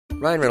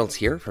Ryan Reynolds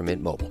here from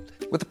Mint Mobile.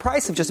 With the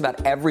price of just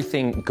about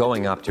everything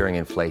going up during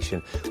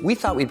inflation, we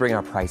thought we'd bring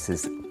our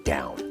prices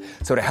down.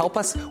 So to help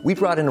us, we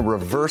brought in a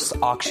reverse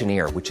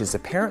auctioneer, which is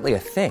apparently a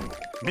thing.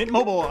 Mint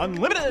Mobile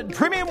Unlimited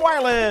Premium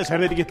Wireless. How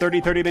to get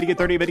 30, 30, bit to get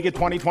 30, bit to get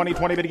 20, 20,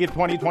 20, bit to get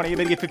 20, 20,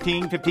 bit to get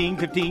 15, 15,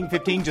 15,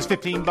 15, just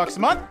 $15 a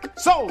month?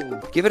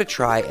 Sold! Give it a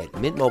try at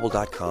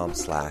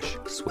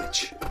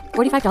mintmobile.com/switch.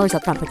 $45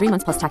 up front for 3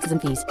 months plus taxes and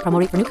fees. Promo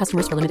rate for new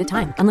customers for limited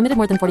time. Unlimited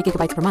more than 40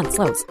 gigabytes per month.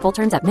 Slows full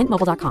terms at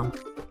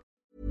mintmobile.com.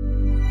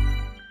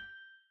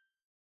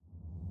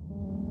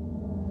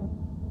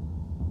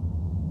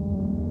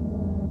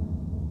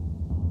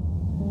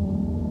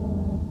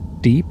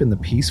 Deep in the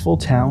peaceful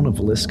town of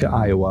Villisca,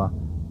 Iowa,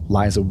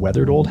 lies a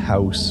weathered old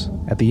house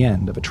at the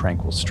end of a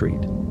tranquil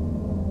street.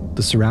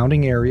 The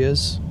surrounding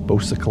areas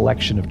boast a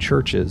collection of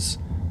churches,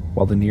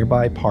 while the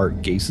nearby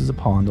park gazes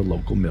upon the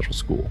local middle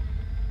school.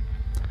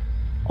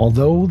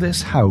 Although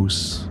this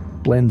house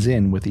blends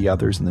in with the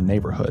others in the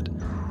neighborhood,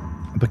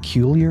 a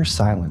peculiar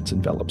silence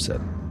envelops it.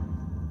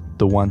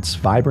 The once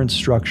vibrant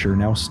structure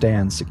now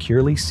stands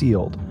securely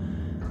sealed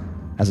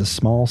as a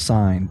small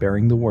sign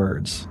bearing the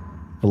words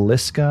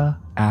Villisca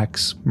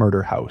Axe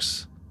Murder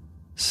House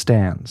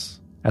stands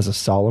as a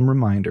solemn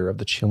reminder of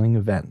the chilling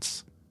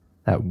events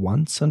that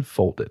once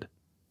unfolded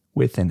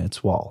within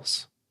its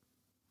walls.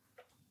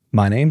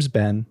 My name's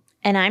Ben.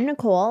 And I'm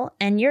Nicole,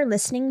 and you're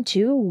listening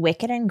to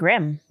Wicked and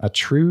Grim, A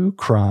true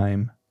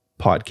crime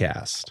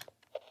podcast.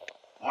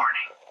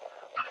 Warning,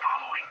 the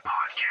following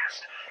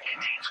podcast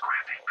contains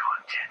graphic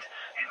content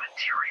and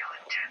material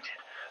intended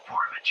for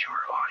a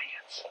mature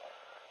audience.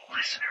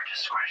 Listener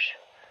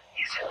discretion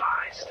is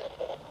advised.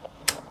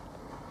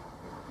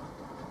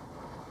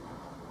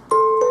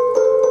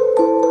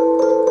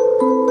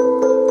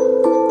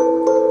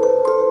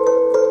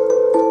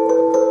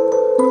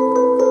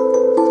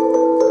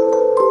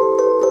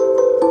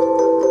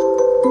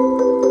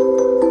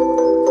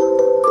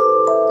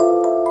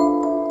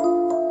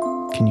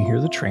 Can you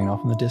hear the train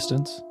off in the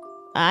distance?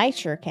 I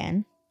sure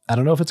can. I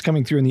don't know if it's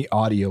coming through in the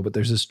audio, but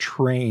there's this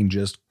train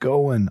just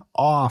going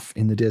off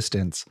in the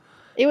distance.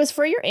 It was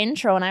for your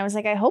intro, and I was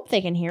like, I hope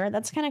they can hear it.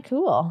 That's kind of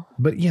cool.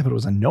 But it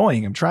was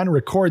annoying. I'm trying to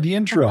record the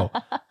intro.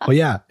 But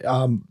yeah,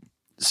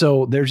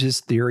 so there's this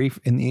theory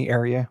in the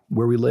area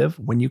where we live.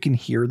 When you can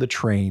hear the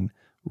train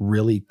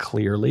really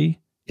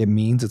clearly, it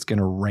means it's going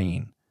to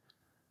rain.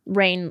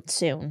 Rain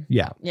soon.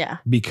 Yeah. Yeah.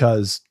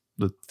 Because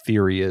the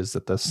theory is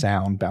that the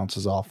sound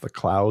bounces off the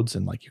clouds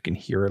and like you can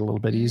hear it a little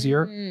bit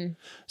easier. Mm.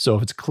 So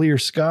if it's clear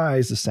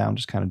skies, the sound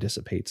just kind of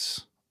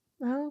dissipates.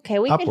 Okay,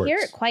 we upwards. could hear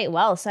it quite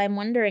well. So I'm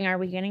wondering, are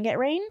we going to get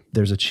rain?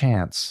 There's a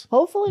chance.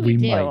 Hopefully we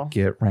do. Might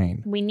get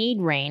rain. We need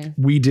rain.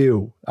 We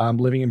do.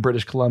 Living in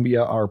British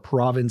Columbia, our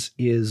province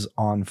is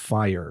on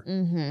fire.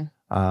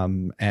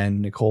 Mm-hmm.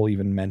 And Nicole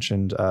even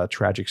mentioned a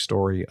tragic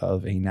story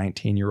of a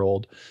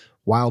 19-year-old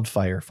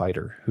wildfire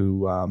fighter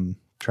who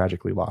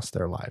tragically lost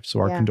their lives. So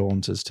our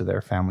condolences to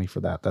their family for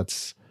that.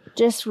 That's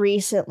just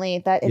recently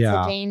that it's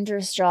a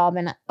dangerous job.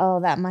 And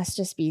that must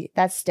just be,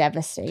 that's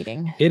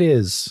devastating. It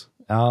is.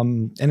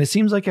 And it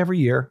seems like every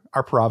year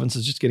our province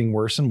is just getting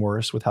worse and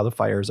worse with how the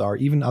fires are.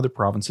 Even other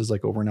provinces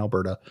like over in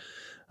Alberta.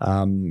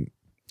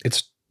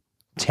 It's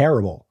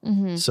terrible.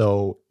 Mm-hmm.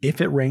 So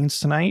if it rains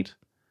tonight,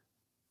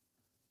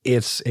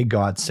 it's a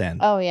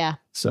godsend. Oh, yeah.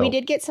 So we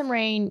did get some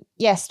rain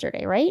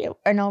yesterday, right?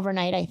 And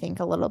overnight, I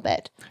think, a little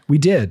bit. We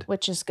did.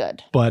 Which is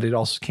good. But it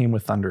also came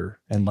with thunder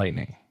and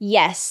lightning.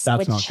 Yes.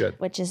 That's not good.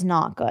 Which is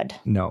not good.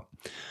 No.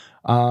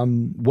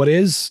 What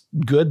is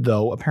good,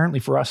 though, apparently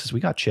for us, is we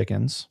got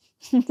chickens.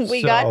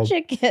 We got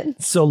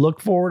chickens. So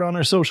look forward on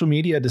our social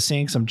media to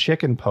seeing some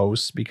chicken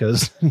posts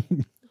because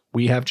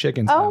we have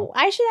chickens now.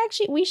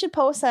 We should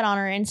post that on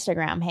our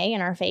Instagram, hey,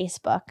 and our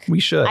Facebook. We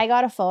should. I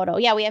got a photo.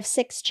 Yeah, we have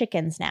 6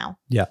 chickens now.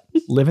 Yeah.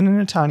 Living in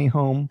a tiny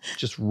home,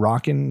 just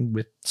rocking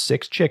with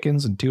 6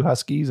 chickens and 2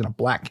 huskies and a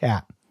black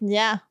cat.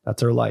 Yeah.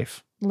 That's our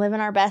life. Living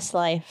our best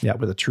life. Yeah,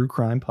 with a true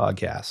crime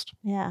podcast.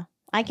 Yeah.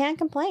 I can't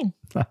complain.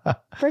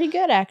 Pretty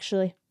good,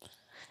 actually.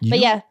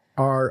 You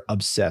are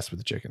obsessed with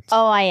the chickens.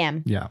 Oh, I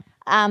am. Yeah.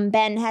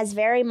 Ben has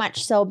very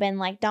much so been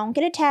like, don't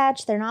get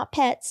attached. They're not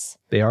pets.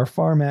 They are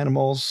farm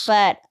animals.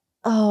 But,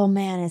 oh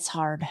man, it's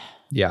hard.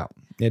 Yeah,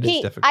 it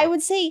is difficult. I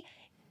would say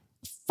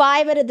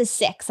 5 out of the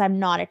 6 I'm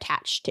not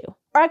attached to.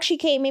 Or actually,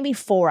 Kate, maybe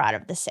 4 out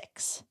of the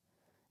 6.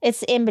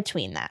 It's in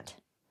between that.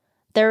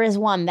 There is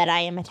one that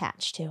I am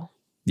attached to.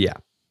 Yeah.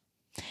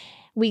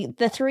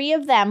 The 3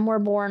 of them were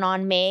born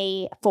on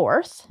May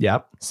 4th.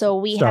 Yep.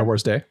 So Star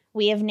Wars Day.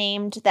 We have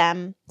named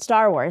them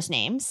Star Wars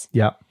names.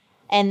 Yep.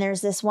 And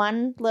there's this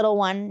one little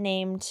one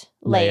named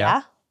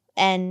Leia.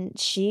 And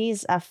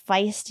she's a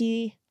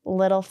feisty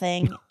little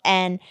thing.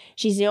 And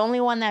she's the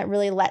only one that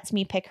really lets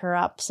me pick her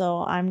up.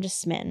 So I'm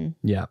just smitten.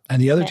 Yeah. And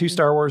the other 2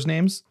 Star Wars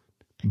names,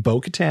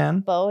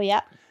 Bo-Katan. Bo,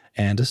 yep.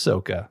 And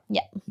Ahsoka.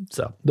 Yep.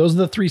 So those are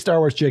the 3 Star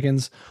Wars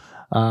chickens.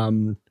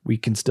 We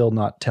can still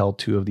not tell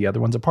 2 of the other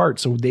ones apart.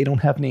 So they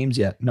don't have names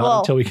yet. Not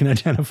until we can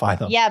identify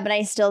them. Yeah, but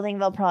I still think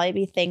they'll probably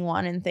be Thing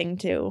 1 and Thing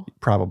 2.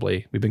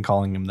 Probably. We've been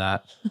calling them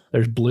that.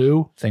 There's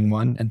Blue, Thing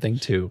 1, and Thing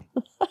 2.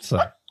 So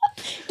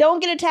Don't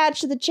get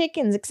attached to the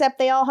chickens, except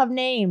they all have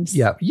names.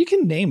 Yeah, you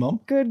can name them.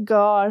 Good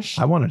gosh.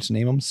 I wanted to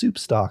name them Soup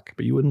Stock,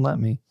 but you wouldn't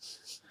let me.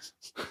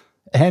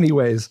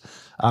 Anyways,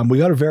 we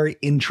got a very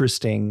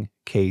interesting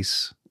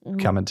case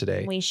coming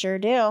today. We sure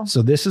do.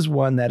 So this is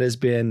one that has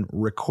been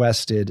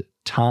requested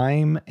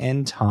time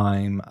and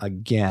time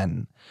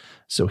again.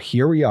 So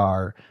here we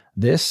are.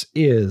 This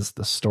is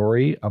the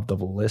story of the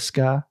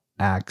Villisca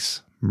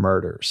Axe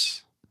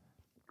Murders.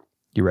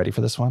 You ready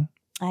for this one?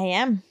 I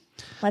am.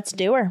 Let's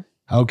do her.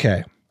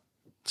 Okay.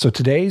 So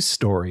today's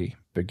story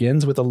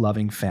begins with a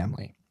loving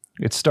family.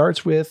 It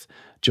starts with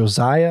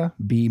Josiah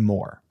B.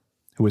 Moore,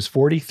 who was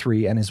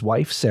 43, and his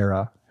wife,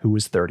 Sarah, who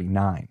was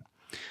 39.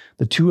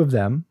 The two of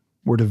them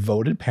were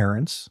devoted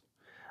parents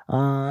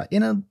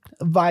in a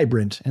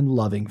vibrant and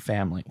loving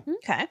family.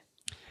 Okay.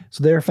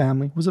 So their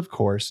family was, of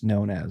course,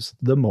 known as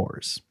the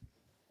Moores.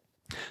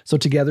 So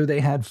together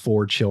they had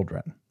 4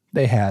 children.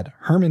 They had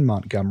Herman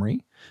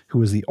Montgomery, who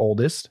was the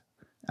oldest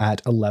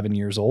at 11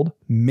 years old,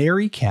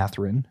 Mary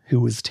Catherine, who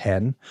was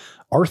 10,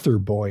 Arthur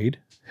Boyd,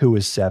 who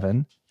was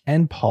 7,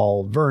 and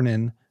Paul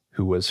Vernon,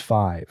 who was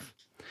 5.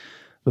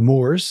 The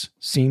Moores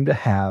seemed to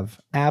have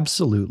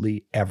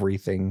absolutely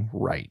everything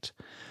right.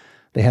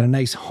 They had a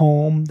nice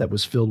home that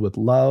was filled with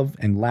love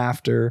and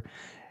laughter,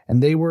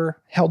 and they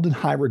were held in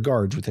high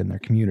regards within their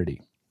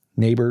community.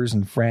 Neighbors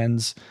and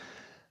friends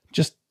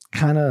just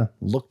kind of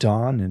looked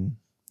on and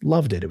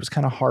loved it. It was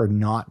kind of hard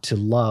not to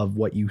love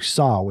what you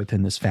saw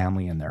within this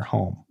family and their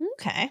home.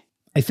 Okay.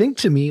 I think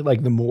to me,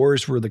 like, the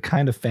Moores were the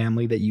kind of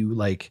family that you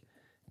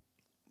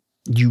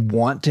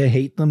want to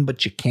hate them,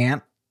 but you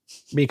can't,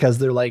 because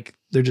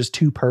they're just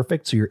too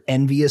perfect. So you're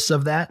envious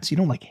of that. So you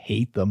don't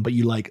hate them, but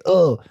you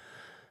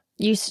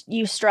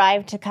You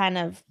strive to kind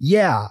of.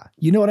 Yeah.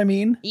 You know what I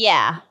mean?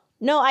 Yeah.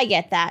 No, I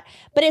get that.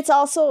 But it's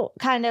also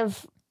kind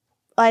of,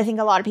 I think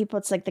a lot of people,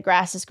 it's like the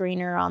grass is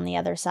greener on the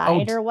other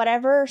side or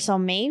whatever. So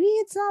maybe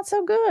it's not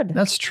so good.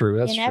 That's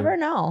true. You never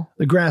know.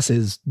 The grass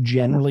is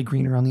generally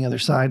greener on the other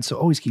side. So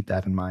always keep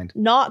that in mind.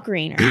 Not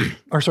greener.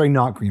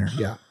 Not greener.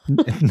 Yeah.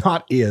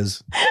 Not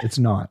is. It's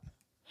not.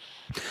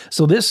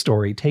 So this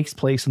story takes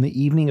place in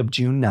the evening of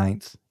June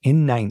 9th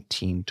in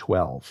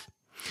 1912.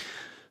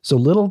 So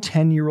little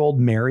 10-year-old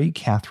Mary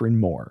Catherine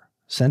Moore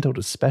sent out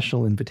a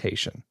special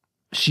invitation.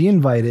 She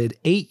invited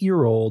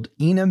 8-year-old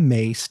Ina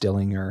May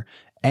Stillinger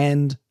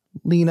and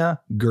Lena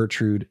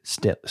Gertrude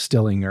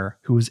Stillinger,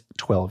 who was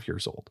 12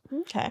 years old.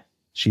 Okay.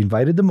 She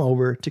invited them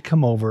over to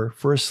come over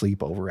for a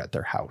sleepover at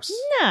their house.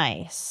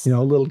 Nice. A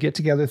little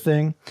get-together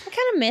thing. I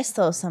kind of miss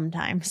those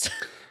sometimes.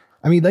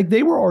 I mean,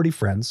 they were already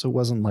friends, so it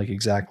wasn't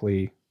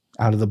exactly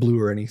out of the blue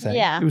or anything.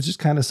 Yeah. It was just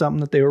kind of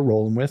something that they were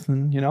rolling with,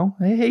 and,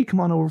 hey,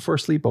 come on over for a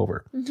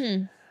sleepover.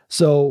 Mm-hmm.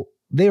 So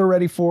they were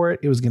ready for it.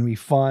 It was going to be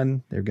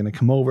fun. They're going to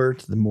come over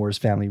to the Moores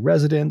family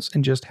residence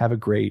and just have a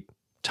great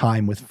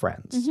time with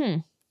friends. Mm-hmm.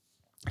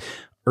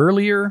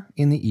 Earlier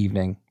in the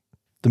evening,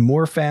 the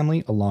Moore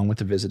family, along with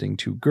the visiting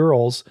 2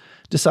 girls,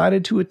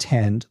 decided to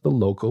attend the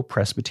local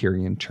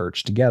Presbyterian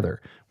church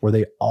together, where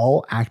they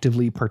all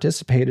actively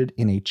participated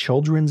in a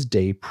Children's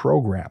Day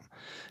program.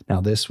 Now,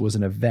 this was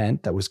an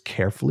event that was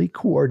carefully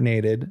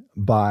coordinated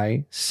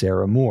by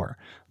Sarah Moore,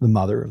 the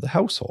mother of the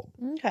household.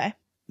 Okay.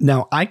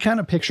 Now, I kind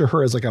of picture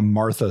her as a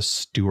Martha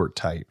Stewart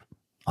type.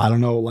 I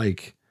don't know,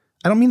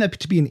 I don't mean that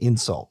to be an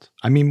insult.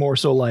 I mean more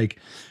so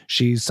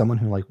she's someone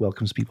who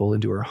welcomes people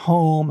into her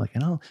home.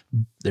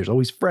 There's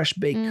always fresh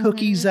baked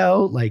cookies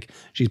out.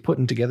 She's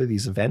putting together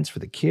these events for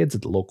the kids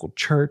at the local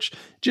church.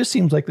 Just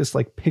seems like this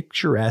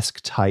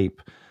picturesque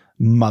type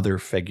mother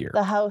figure.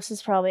 The house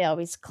is probably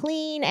always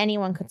clean.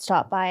 Anyone could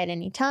stop by at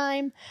any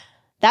time.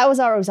 That was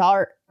always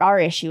our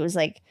issue. It was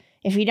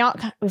if we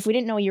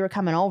didn't know you were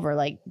coming over,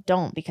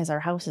 don't, because our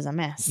house is a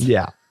mess.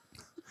 Yeah.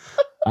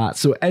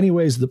 So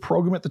anyways, the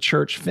program at the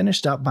church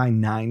finished up by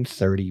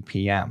 9:30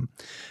 p.m.,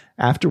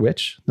 after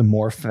which the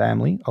Moore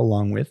family,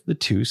 along with the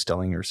 2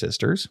 Stillinger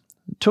sisters,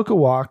 took a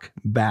walk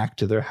back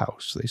to their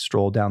house. They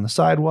strolled down the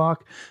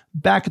sidewalk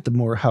back at the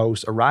Moore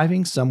house,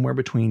 arriving somewhere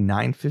between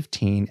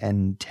 9:15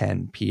 and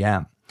 10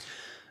 p.m.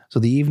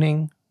 So the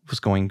evening was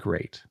going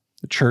great.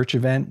 The church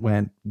event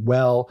went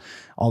well.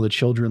 All the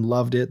children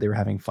loved it. They were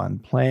having fun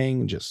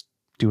playing, just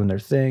doing their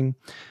thing.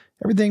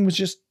 Everything was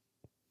just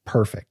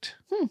perfect.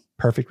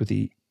 Perfect with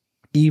the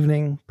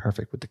evening,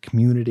 perfect with the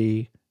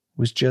community. It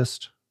was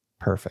just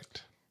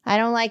perfect. I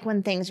don't like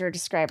when things are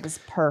described as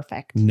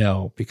perfect.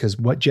 No, because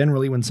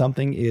when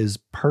something is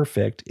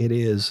perfect, it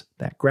is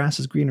that grass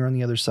is greener on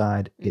the other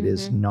side. It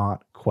is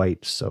not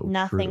quite so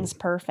Nothing's true.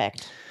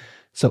 Perfect.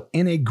 So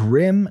in a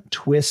grim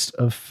twist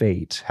of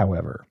fate,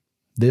 however,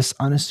 this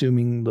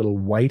unassuming little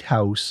white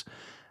house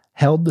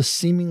held the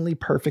seemingly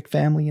perfect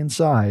family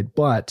inside,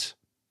 but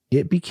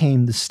it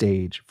became the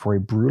stage for a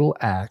brutal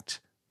act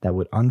that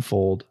would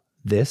unfold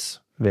this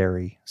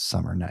very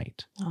summer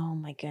night. Oh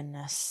my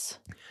goodness.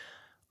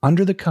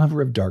 Under the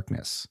cover of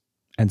darkness,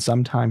 and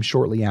sometime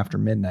shortly after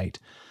midnight,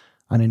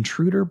 an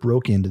intruder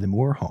broke into the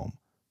Moore home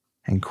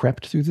and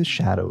crept through the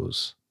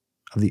shadows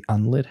of the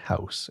unlit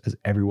house as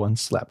everyone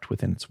slept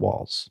within its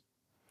walls.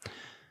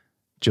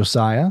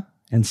 Josiah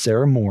and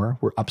Sarah Moore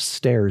were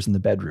upstairs in the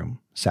bedroom,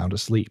 sound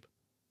asleep,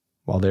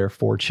 while their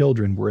 4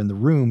 children were in the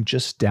room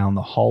just down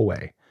the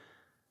hallway.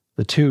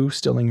 The 2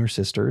 Stillinger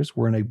sisters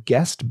were in a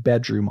guest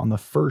bedroom on the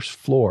first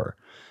floor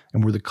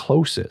and were the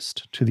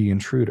closest to the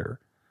intruder,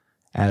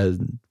 as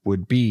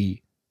would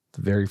be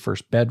the very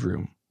first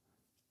bedroom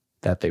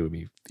that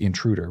the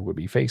intruder would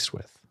be faced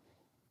with.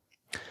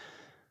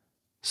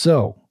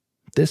 So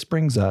this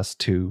brings us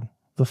to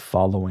the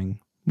following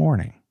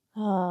morning.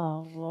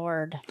 Oh,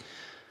 Lord.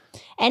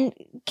 And,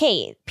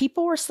 Kate,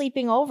 people were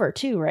sleeping over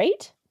too,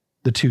 right?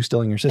 The 2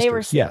 Stillinger sisters. They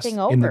were sleeping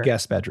over? In the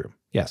guest bedroom.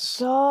 Yes.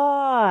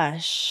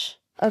 Gosh.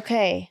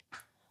 Okay.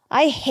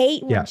 I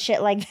hate when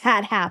shit like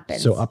that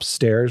happens. So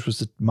upstairs was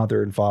the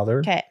mother and father.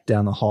 Okay.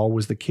 Down the hall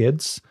was the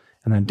kids.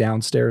 And then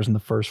downstairs on the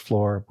first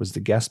floor was the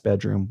guest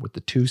bedroom with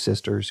the 2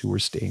 sisters who were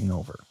staying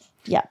over.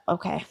 Yeah.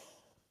 Okay.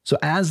 So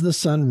as the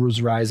sun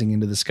was rising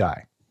into the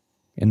sky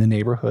in the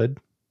neighborhood,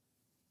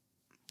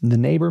 the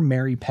neighbor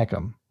Mary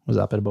Peckham was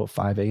up at about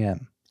 5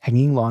 a.m.,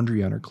 hanging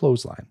laundry on her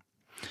clothesline.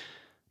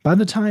 By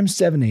the time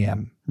 7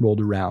 a.m. rolled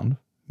around,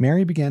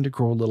 Mary began to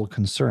grow a little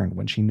concerned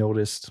when she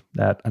noticed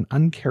that an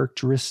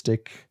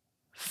uncharacteristic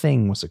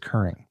thing was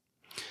occurring.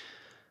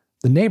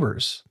 The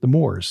neighbors, the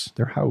Moores,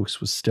 their house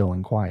was still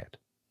and quiet.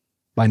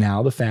 By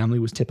now, the family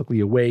was typically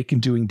awake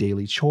and doing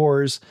daily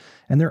chores,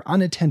 and their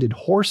unattended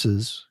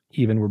horses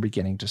even were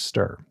beginning to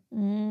stir.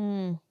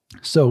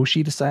 So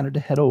she decided to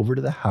head over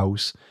to the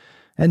house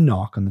and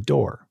knock on the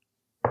door.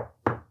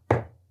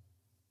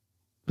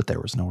 But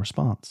there was no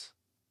response.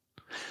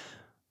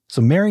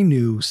 So Mary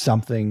knew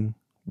something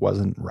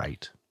wasn't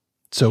right.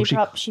 So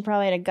she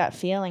probably had a gut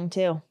feeling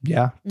too.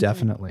 Yeah,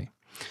 definitely.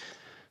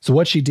 So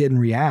what she did in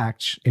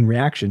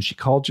reaction, she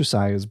called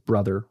Josiah's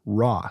brother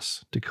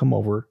Ross to come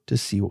over to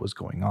see what was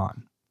going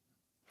on.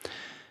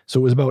 So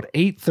it was about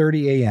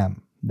 8:30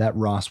 a.m. that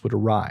Ross would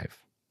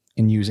arrive,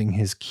 and using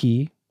his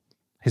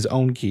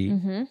own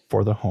key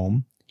for the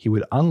home, he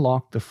would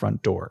unlock the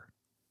front door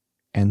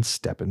and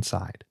step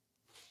inside.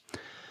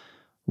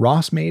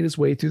 Ross made his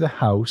way through the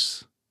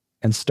house,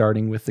 and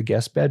starting with the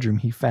guest bedroom,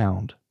 he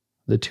found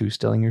the 2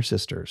 Stillinger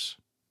sisters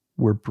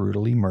were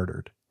brutally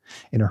murdered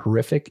in a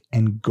horrific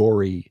and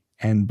gory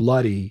and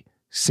bloody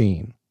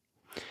scene.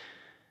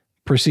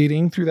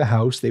 Proceeding through the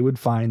house, they would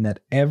find that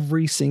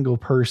every single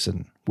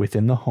person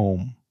within the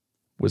home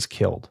was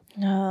killed.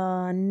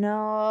 Oh,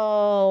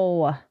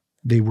 no.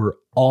 They were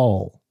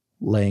all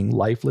laying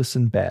lifeless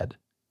in bed,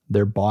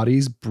 their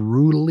bodies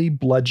brutally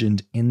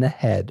bludgeoned in the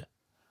head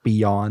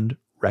beyond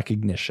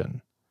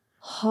recognition.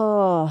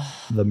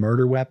 Oh. The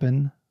murder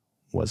weapon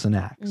was an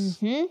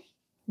axe.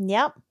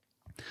 Yep.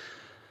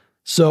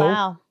 So,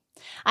 wow.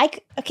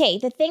 Okay,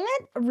 the thing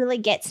that really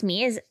gets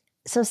me is,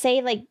 so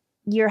say like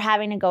you're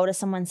having to go to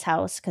someone's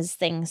house because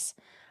things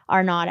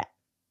are not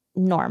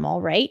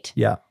normal, right?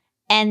 Yeah.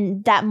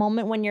 And that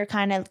moment when you're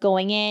kind of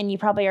going in, you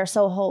probably are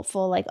so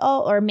hopeful, like,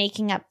 oh, or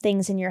making up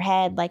things in your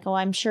head, like, oh,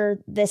 I'm sure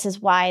this is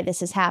why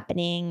this is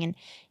happening.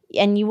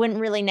 And you wouldn't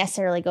really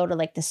necessarily go to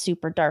like the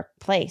super dark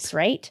place,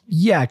 right?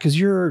 Yeah, because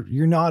you're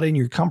not in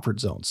your comfort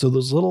zone. So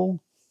those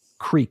little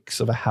creaks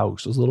of a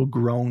house, those little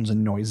groans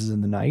and noises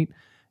in the night,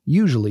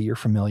 usually you're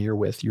familiar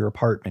with your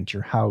apartment,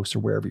 your house, or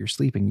wherever you're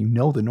sleeping. You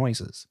know the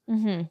noises.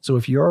 So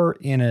if you're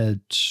in a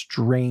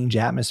strange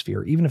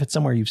atmosphere, even if it's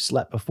somewhere you've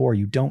slept before,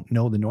 you don't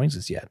know the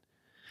noises yet.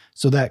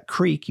 So that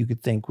creak you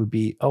could think would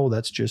be, oh,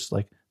 that's just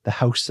like the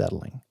house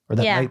settling, or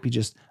that might be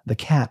just the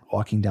cat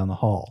walking down the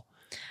hall.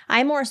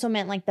 I more so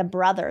meant like the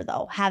brother,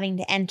 though, having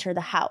to enter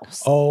the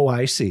house. Oh,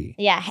 I see.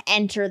 Yeah,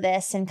 enter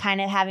this and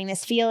kind of having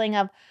this feeling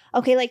of,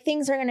 okay, like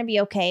things are going to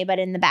be okay, but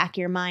in the back of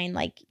your mind,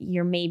 like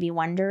you're maybe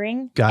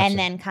wondering. Gotcha. And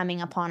then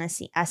coming upon a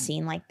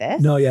scene like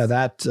this. No, yeah,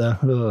 that,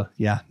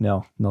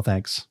 no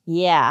thanks.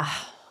 Yeah.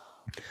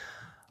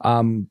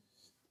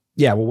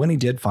 Yeah, well, when he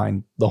did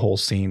find the whole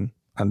scene,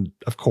 and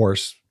of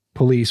course,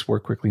 police were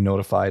quickly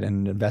notified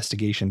and an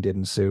investigation did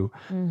ensue.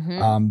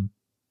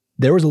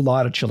 There was a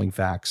lot of chilling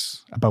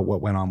facts about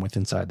what went on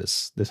inside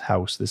this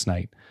house this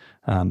night.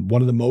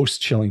 One of the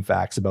most chilling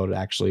facts about it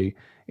actually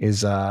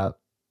is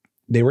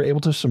they were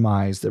able to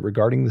surmise that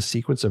regarding the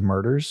sequence of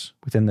murders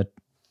within the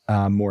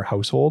Moore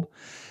household,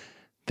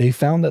 they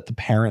found that the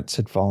parents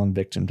had fallen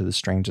victim to the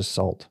strange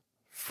assault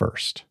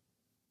first.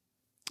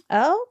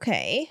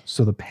 Okay.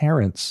 So the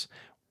parents,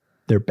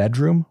 their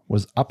bedroom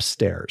was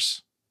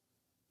upstairs.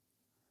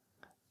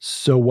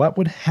 So what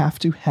would have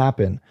to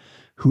happen?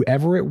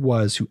 Whoever it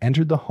was who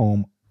entered the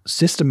home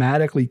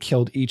systematically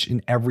killed each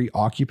and every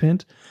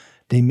occupant.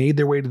 They made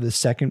their way to the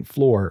second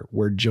floor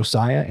where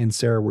Josiah and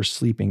Sarah were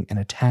sleeping and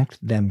attacked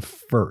them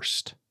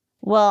first.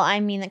 Well, I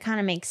mean, it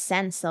kind of makes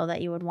sense, though,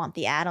 that you would want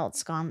the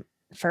adults gone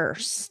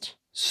first.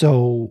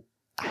 So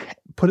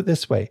put it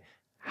this way.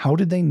 How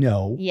did they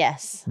know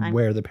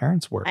where the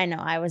parents were? I know.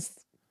 I was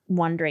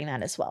wondering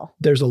that as well.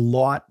 There's a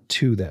lot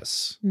to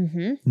this.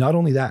 Not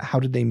only that,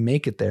 how did they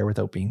make it there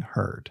without being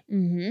heard?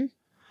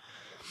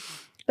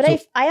 But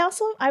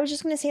so, I was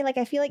just going to say, like,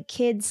 I feel like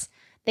kids,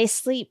 they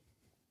sleep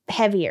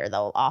heavier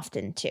though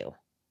often too.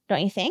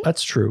 Don't you think?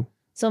 That's true.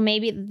 So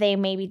maybe they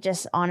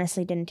just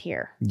honestly didn't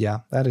hear. Yeah,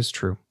 that is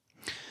true.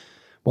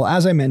 Well,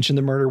 as I mentioned,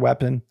 the murder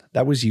weapon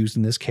that was used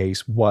in this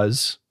case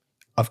was,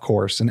 of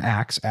course, an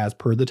axe, as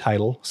per the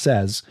title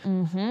says.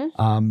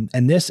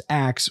 And this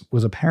axe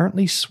was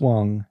apparently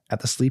swung at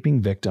the sleeping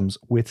victims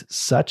with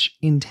such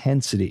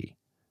intensity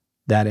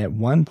that at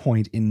one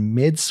point in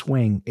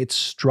mid-swing, it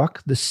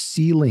struck the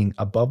ceiling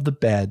above the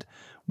bed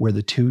where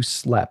the two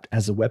slept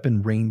as the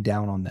weapon rained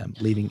down on them,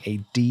 leaving a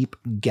deep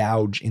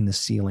gouge in the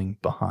ceiling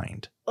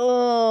behind.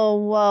 Oh,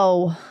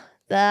 whoa.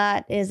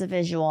 That is a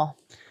visual.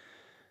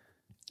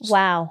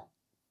 Wow.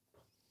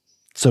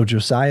 So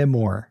Josiah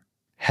Moore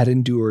had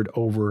endured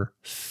over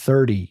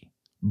 30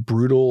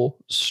 brutal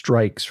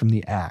strikes from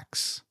the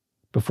axe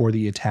before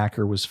the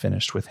attacker was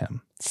finished with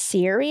him.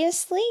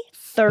 Seriously?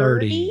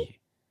 30?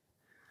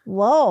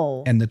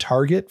 Whoa. And the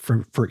target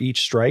for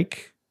each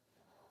strike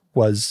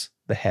was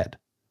the head.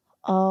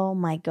 Oh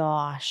my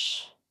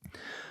gosh.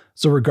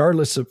 So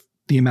regardless of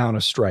the amount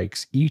of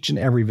strikes, each and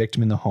every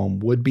victim in the home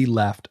would be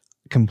left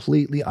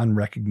completely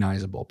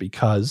unrecognizable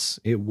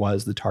because it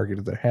was the target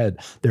of their head.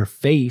 Their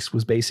face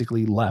was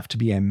basically left to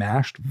be a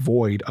mashed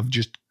void of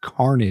just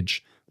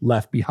carnage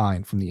left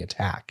behind from the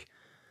attack.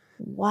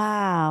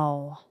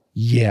 Wow.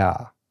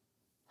 Yeah.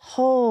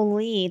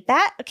 Holy.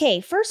 Okay,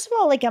 first of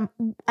all, like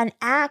an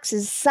axe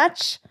is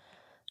such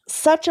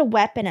a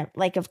weapon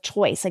of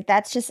choice. Like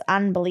that's just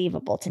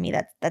unbelievable to me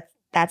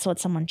that's what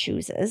someone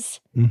chooses.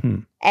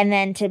 And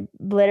then to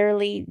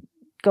literally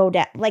go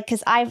down, like,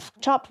 because I've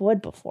chopped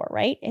wood before,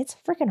 right? It's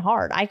freaking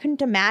hard. I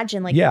couldn't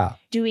imagine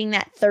doing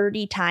that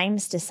 30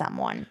 times to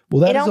someone.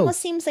 Well, it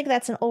almost seems like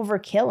that's an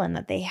overkill and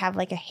that they have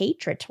like a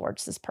hatred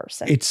towards this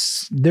person.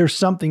 There's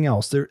something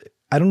else there.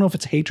 I don't know if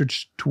it's hatred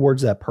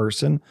towards that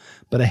person,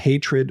 but a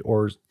hatred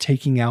or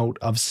taking out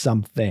of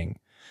something.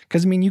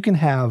 Because I mean, you can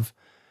have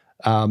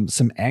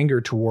some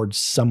anger towards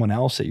someone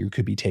else that you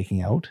could be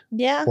taking out.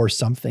 Yeah. Or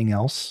something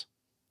else.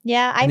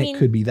 Yeah. I mean, it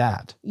could be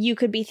that. You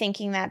could be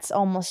thinking that's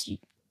almost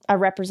a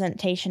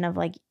representation of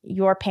like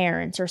your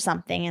parents or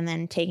something and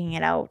then taking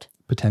it out.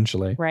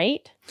 Potentially.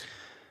 Right?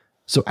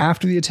 So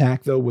after the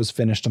attack, though, was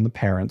finished on the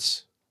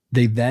parents,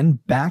 they then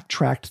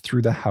backtracked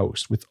through the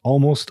house with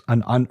almost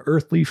an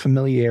unearthly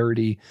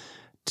familiarity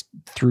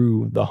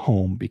through the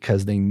home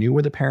because they knew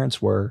where the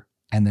parents were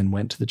and then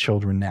went to the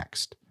children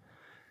next.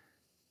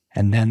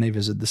 And then they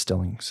visited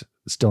the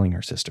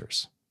Stillinger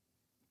sisters.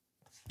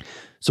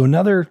 So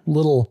another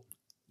little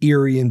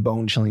eerie and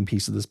bone-chilling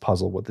piece of this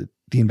puzzle, what the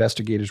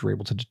investigators were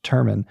able to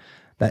determine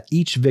that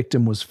each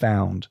victim was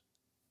found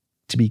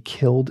to be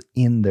killed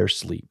in their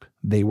sleep.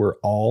 They were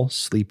all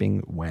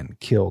sleeping when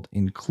killed,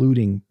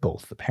 including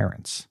both the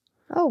parents.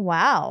 Oh,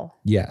 wow.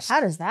 Yes.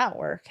 How does that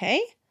work,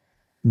 hey?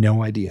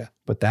 No idea.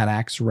 But that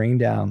axe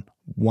rained down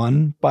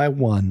one by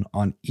one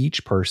on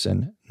each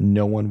person.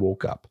 No one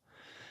woke up.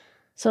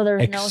 So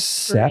there's no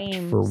screams.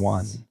 Except for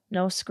one.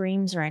 No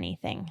screams or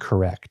anything.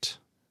 Correct.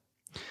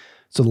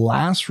 So the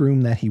last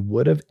room that he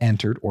would have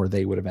entered, or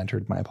they would have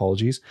entered, my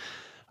apologies,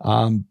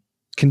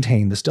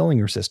 contained the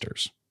Stillinger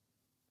sisters.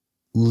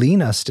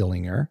 Lena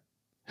Stillinger,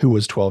 who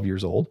was 12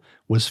 years old,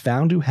 was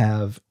found to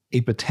have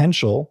a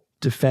potential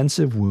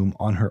defensive wound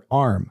on her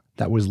arm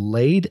that was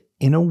laid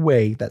in a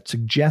way that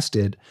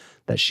suggested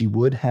that she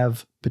would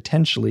have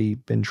potentially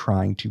been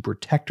trying to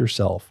protect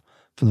herself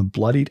from the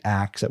bloodied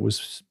axe that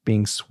was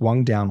being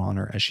swung down on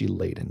her as she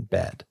laid in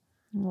bed.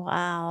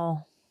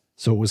 Wow.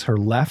 So it was her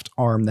left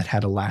arm that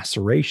had a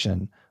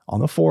laceration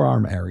on the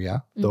forearm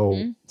area,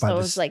 though. So it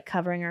was like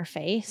covering her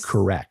face?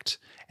 Correct.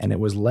 And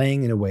it was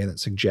laying in a way that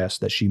suggests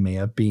that she may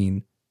have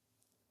been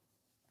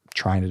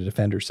trying to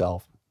defend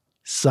herself,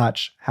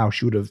 such how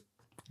she would have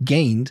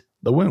gained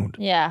the wound.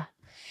 Yeah.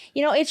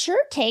 You know, it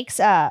sure takes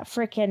a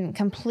freaking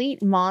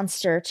complete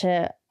monster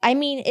to, I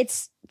mean,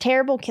 it's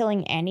terrible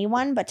killing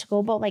anyone, but to go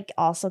about like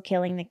also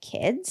killing the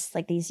kids,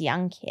 like these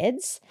young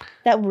kids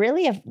that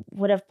really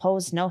would have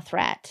posed no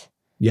threat.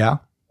 Yeah.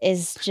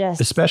 Is just.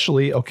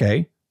 Especially,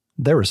 okay,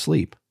 they're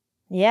asleep.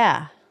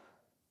 Yeah.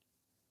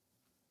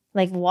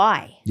 Like,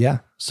 why? Yeah.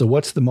 So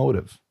what's the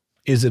motive?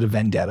 Is it a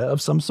vendetta of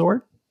some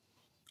sort?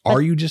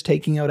 Are you just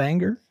taking out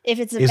anger? If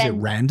it's Is it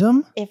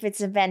random? If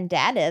it's a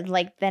vendetta,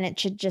 like then it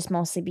should just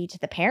mostly be to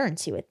the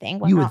parents, you would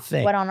think. You would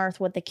think. What on earth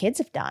would the kids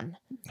have done?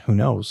 Who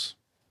knows?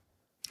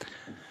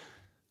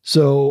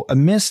 So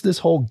amidst this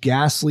whole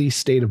ghastly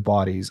state of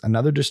bodies,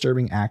 another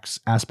disturbing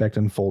aspect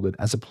unfolded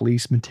as the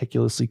police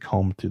meticulously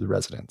combed through the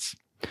residence.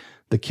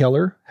 The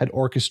killer had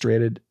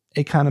orchestrated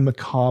a kind of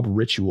macabre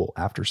ritual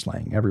after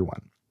slaying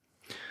everyone.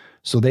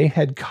 So they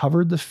had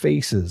covered the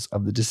faces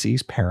of the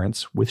deceased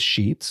parents with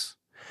sheets,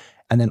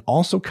 and then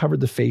also covered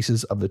the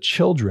faces of the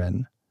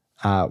children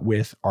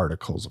with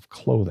articles of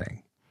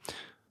clothing.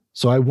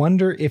 So I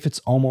wonder if it's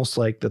almost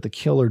like that the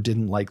killer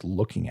didn't like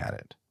looking at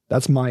it.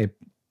 That's my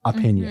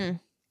opinion.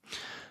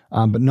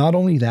 But not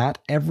only that,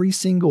 every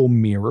single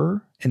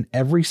mirror and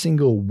every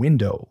single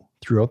window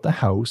throughout the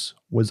house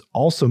was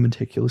also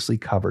meticulously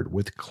covered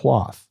with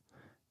cloth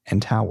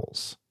and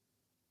towels.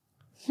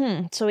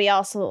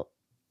 So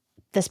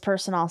this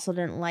person also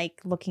didn't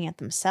like looking at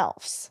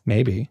themselves.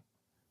 Maybe.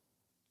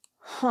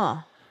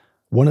 Huh.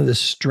 One of the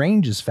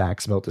strangest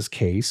facts about this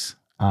case,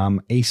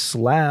 a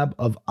slab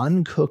of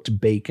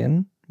uncooked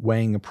bacon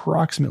weighing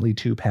approximately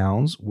 2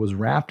 pounds was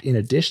wrapped in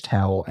a dish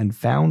towel and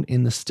found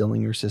in the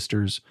Stillinger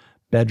sisters'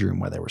 bedroom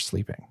where they were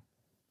sleeping.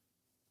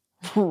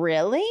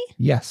 Really?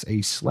 Yes,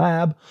 a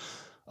slab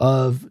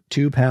of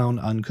 2-pound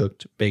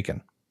uncooked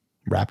bacon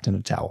wrapped in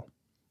a towel.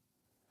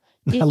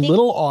 A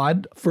little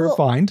odd for a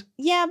find.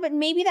 Yeah, but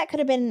maybe that could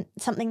have been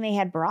something they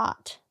had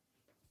brought.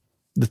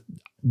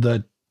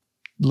 The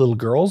little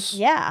girls?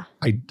 Yeah.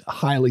 I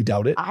highly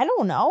doubt it. I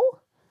don't know.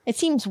 It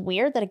seems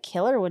weird that a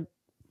killer would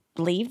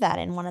leave that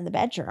in one of the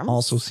bedrooms.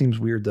 Also seems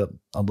weird that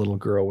a little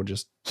girl would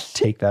just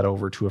take that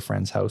over to a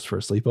friend's house for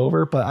a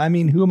sleepover. But I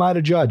mean, who am I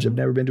to judge? I've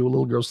never been to a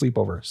little girl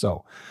sleepover.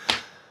 So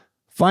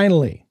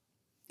finally,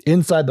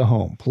 inside the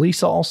home,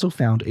 police also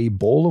found a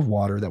bowl of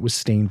water that was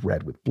stained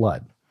red with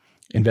blood.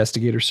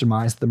 Investigators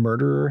surmised the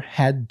murderer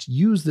had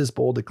used this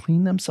bowl to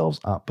clean themselves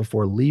up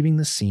before leaving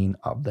the scene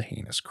of the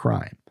heinous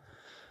crime.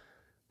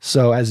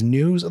 So as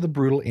news of the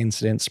brutal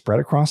incident spread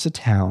across a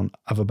town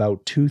of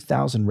about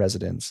 2,000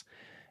 residents,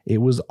 it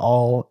was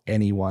all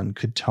anyone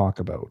could talk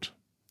about.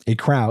 A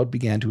crowd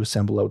began to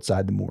assemble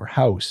outside the Moore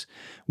house,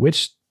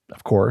 which,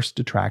 of course,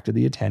 detracted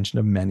the attention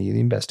of many of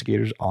the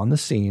investigators on the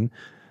scene,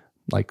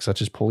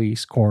 such as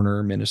police,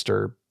 coroner,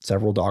 minister,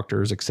 several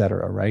doctors,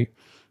 etc., right?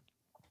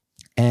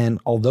 And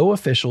although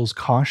officials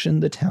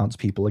cautioned the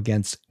townspeople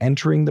against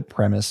entering the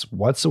premise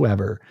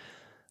whatsoever,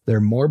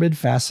 their morbid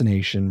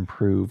fascination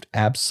proved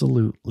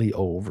absolutely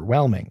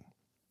overwhelming,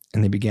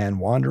 and they began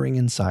wandering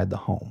inside the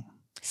home.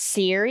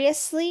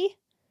 Seriously?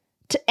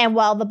 And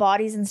while the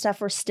bodies and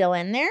stuff were still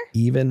in there?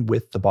 Even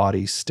with the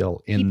bodies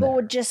still in there. People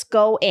would just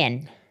go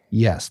in.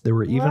 Yes, there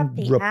were even... What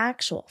the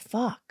actual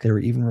fuck? There were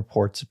even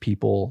reports of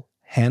people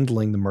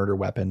handling the murder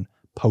weapon,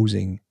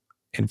 posing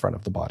in front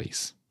of the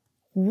bodies.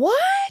 What?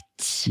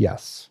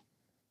 Yes.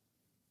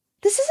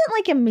 This isn't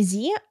like a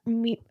museum.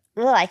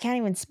 I can't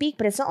even speak,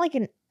 but it's not like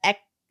an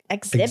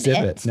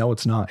exhibit. No,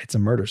 it's not. It's a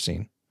murder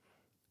scene.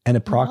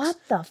 And what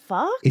the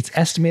fuck? It's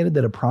estimated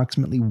that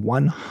approximately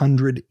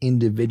 100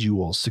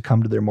 individuals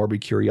succumbed to their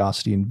morbid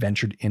curiosity and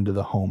ventured into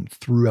the home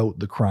throughout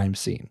the crime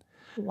scene.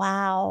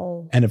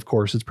 Wow. And of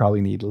course, it's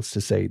probably needless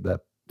to say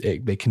that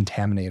they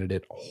contaminated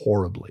it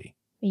horribly.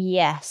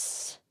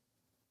 Yes.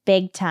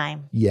 Big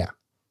time. Yeah.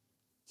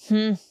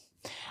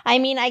 I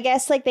mean, I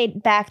guess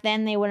back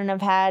then they wouldn't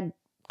have had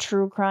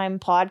true crime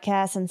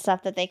podcasts and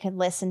stuff that they could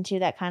listen to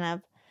that kind of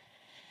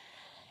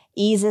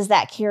eases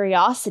that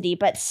curiosity,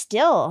 but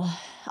still.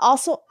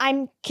 Also,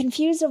 I'm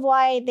confused of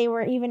why they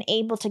were even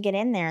able to get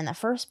in there in the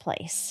first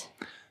place.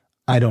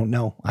 I don't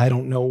know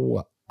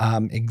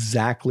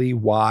exactly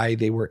why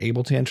they were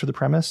able to enter the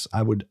premise.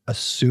 I would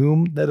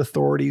assume that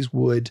authorities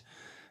would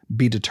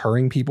be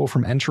deterring people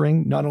from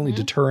entering, not only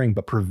deterring,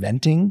 but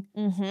preventing.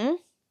 Mm-hmm.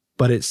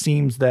 But it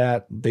seems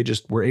that they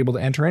just were able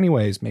to enter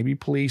anyways. Maybe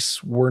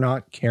police were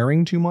not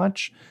caring too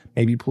much.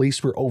 Maybe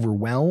police were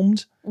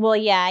overwhelmed. Well,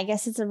 yeah, I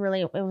guess it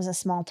was a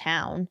small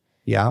town.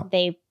 Yeah.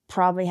 They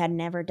probably had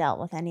never dealt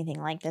with anything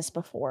like this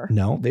before.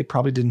 No, they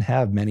probably didn't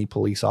have many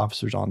police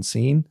officers on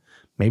scene.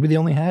 Maybe they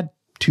only had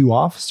 2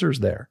 officers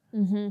there.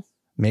 Mm-hmm.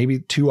 Maybe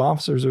 2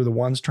 officers are the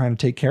ones trying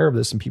to take care of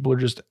this and people are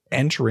just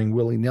entering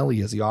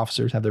willy-nilly as the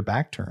officers have their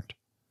back turned.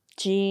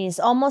 Jeez,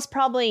 almost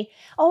probably,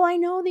 I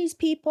know these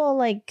people,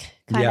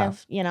 kind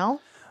of, you know?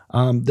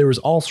 There was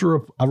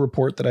also a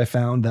report that I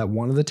found that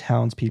one of the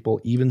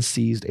townspeople even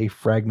seized a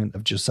fragment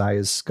of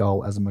Josiah's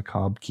skull as a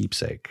macabre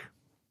keepsake.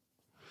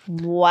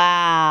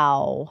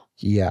 Wow.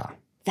 Yeah.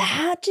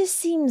 That just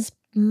seems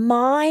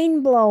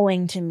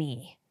mind-blowing to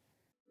me.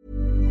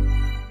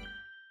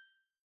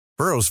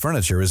 Burrow's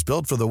furniture is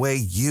built for the way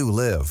you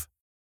live.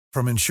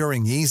 From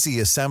ensuring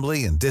easy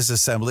assembly and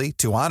disassembly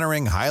to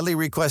honoring highly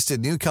requested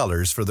new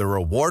colors for their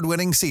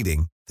award-winning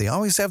seating, they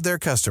always have their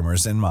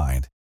customers in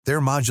mind. Their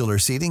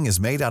modular seating is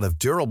made out of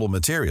durable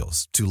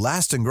materials to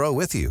last and grow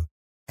with you.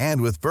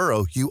 And with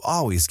Burrow, you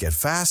always get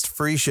fast,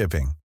 free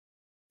shipping.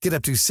 Get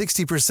up to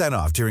 60%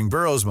 off during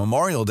Burrow's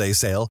Memorial Day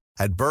sale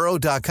at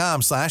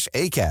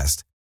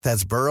burrow.com/ACAST.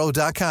 That's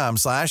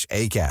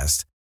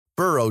burrow.com/ACAST.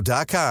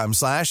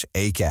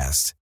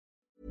 burrow.com/ACAST.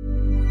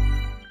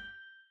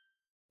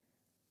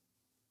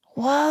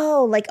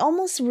 Whoa,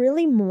 almost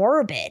really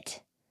morbid.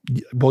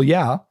 Well,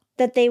 yeah.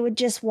 That they would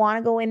just want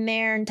to go in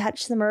there and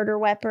touch the murder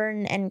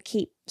weapon and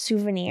keep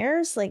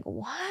souvenirs?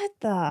 What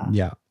the?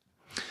 Yeah.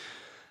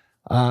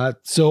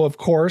 So, of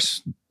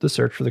course, the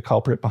search for the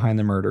culprit behind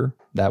the murder,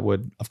 that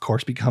would, of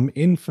course, become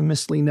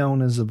infamously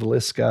known as the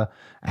Villisca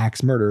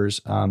Axe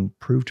Murders,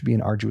 proved to be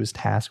an arduous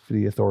task for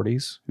the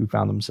authorities, who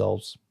found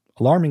themselves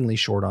alarmingly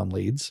short on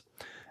leads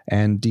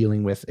and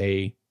dealing with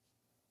a,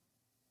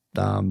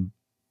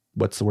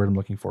 what's the word I'm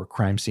looking for?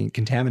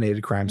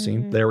 Contaminated crime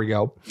scene. There we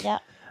go. Yeah.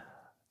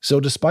 So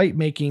despite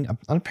making an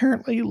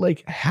apparently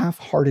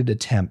half-hearted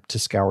attempt to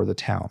scour the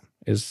town,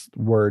 is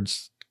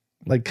words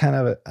kind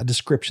of a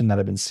description that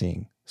I've been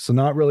seeing. So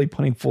not really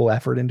putting full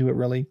effort into it,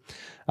 really.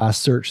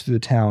 Search through the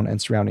town and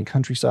surrounding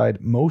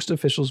countryside. Most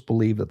officials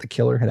believe that the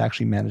killer had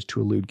actually managed to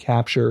elude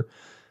capture,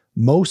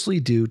 mostly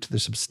due to the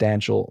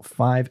substantial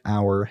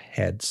 5-hour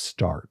head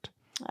start.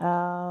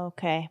 Oh,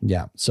 okay.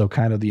 Yeah. So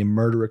kind of the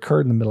murder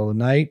occurred in the middle of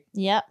the night.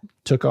 Yep.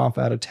 Took off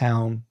out of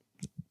town.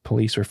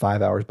 Police are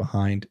 5 hours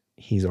behind.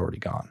 He's already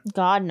gone.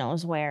 God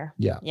knows where.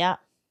 Yeah. Yeah.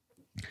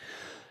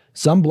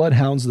 Some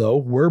bloodhounds, though,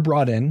 were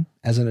brought in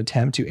as an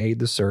attempt to aid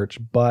the search,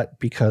 but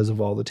because of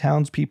all the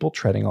townspeople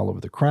treading all over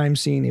the crime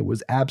scene, it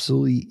was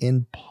absolutely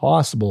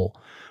impossible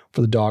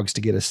for the dogs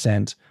to get a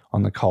scent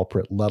on the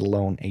culprit, let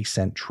alone a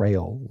scent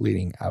trail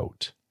leading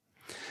out.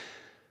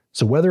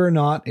 So whether or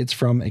not it's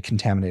from a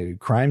contaminated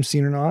crime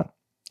scene or not,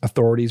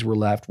 authorities were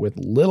left with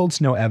little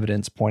to no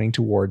evidence pointing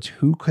towards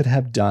who could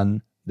have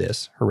done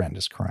this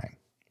horrendous crime.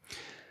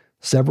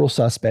 Several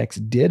suspects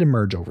did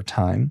emerge over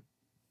time,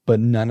 but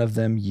none of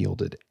them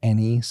yielded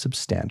any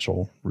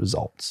substantial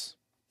results.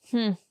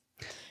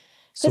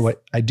 So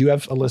I do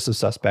have a list of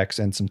suspects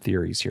and some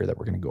theories here that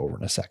we're going to go over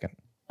in a second.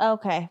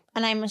 Okay.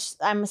 And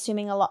I'm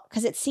assuming a lot,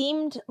 because it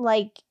seemed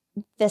like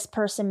this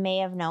person may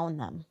have known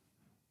them.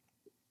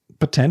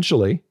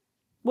 Potentially.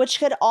 Which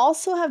could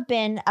also have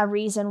been a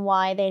reason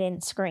why they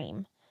didn't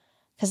scream.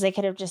 Because they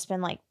could have just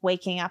been like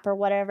waking up or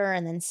whatever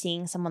and then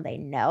seeing someone they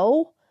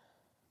know,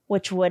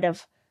 which would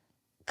have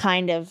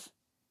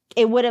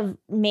it would have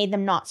made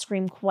them not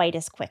scream quite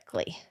as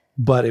quickly.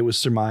 But it was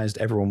surmised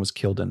everyone was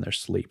killed in their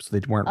sleep, so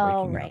they weren't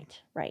waking up.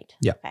 Right.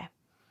 Yeah. Okay.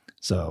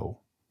 So,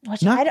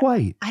 Which not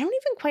quite. I don't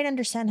even quite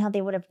understand how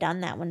they would have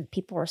done that when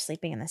people were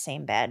sleeping in the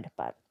same bed,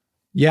 but.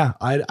 Yeah,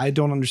 I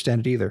don't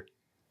understand it either.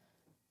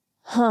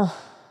 Huh.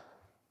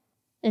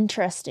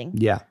 Interesting.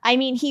 Yeah. I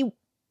mean,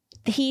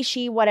 he,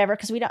 she, whatever,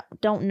 because we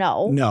don't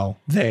know. No,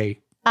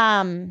 they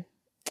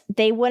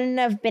wouldn't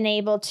have been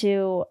able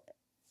to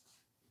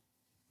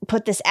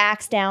put this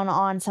axe down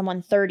on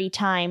someone 30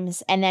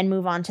 times and then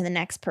move on to the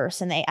next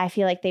person. I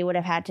feel like they would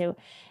have had to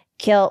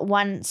kill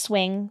one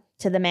swing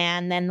to the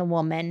man, then the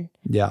woman,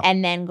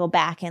 and then go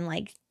back and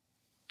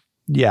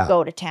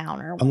go to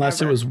town or whatever.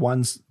 Unless it was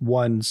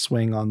one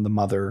swing on the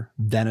mother,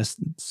 then a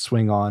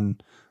swing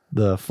on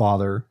the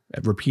father,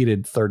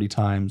 repeated 30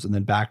 times, and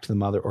then back to the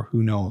mother, or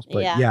who knows.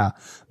 But yeah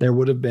there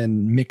would have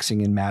been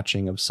mixing and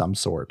matching of some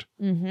sort.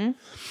 Mm-hmm.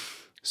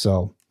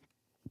 So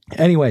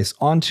anyways,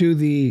 on to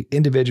the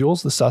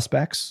individuals, the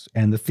suspects,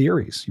 and the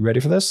theories. You ready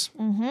for this?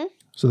 Mm-hmm.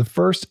 So the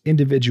first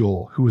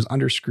individual who was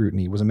under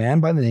scrutiny was a man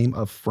by the name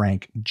of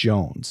Frank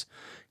Jones.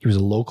 He was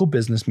a local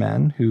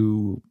businessman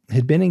who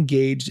had been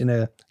engaged in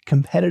a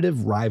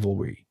competitive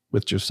rivalry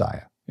with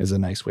Josiah, is a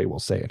nice way we'll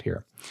say it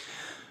here.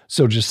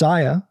 So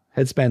Josiah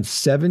had spent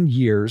 7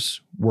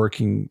 years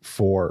working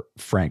for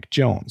Frank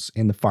Jones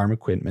in the farm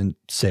equipment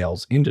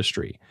sales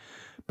industry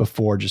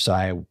before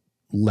Josiah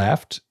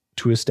left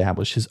to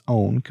establish his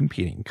own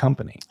competing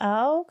company.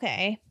 Oh,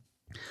 okay.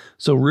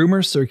 So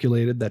rumors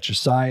circulated that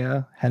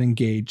Josiah had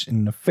engaged in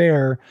an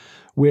affair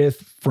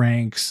with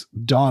Frank's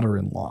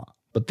daughter-in-law,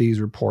 but these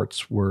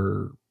reports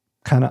were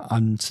kind of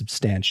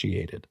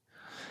unsubstantiated.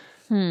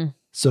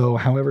 So,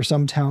 however,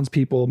 some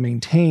townspeople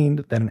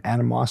maintained that an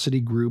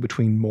animosity grew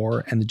between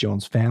Moore and the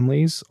Jones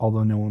families,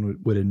 although no one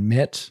would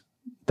admit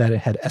that it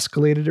had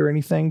escalated or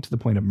anything to the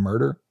point of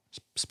murder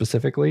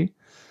specifically.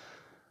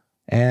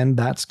 And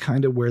that's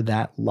kind of where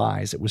that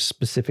lies. It was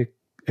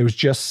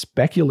just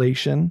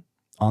speculation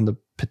on the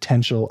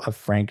potential of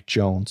Frank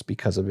Jones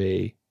because of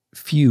a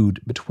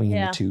feud between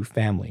the two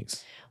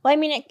families. Well, I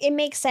mean, it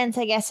makes sense,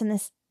 I guess, in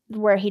this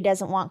where he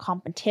doesn't want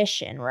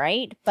competition,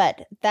 right?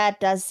 But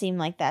that does seem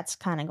like that's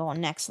kind of going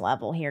next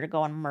level here to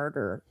go and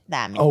murder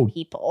that many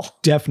people.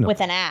 Definitely. With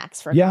an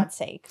axe, for God's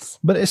sakes.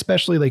 But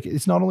especially,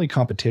 it's not only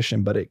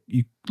competition, but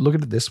you look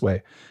at it this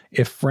way.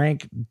 If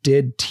Frank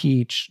did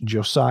teach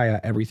Josiah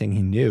everything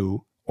he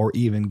knew, or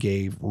even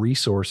gave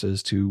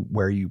resources to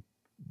where you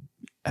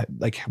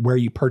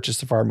purchase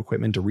the farm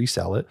equipment to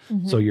resell it,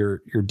 so your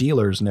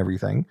dealers and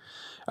everything,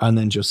 and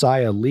then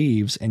Josiah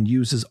leaves and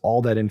uses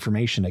all that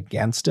information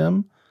against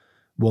him,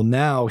 well,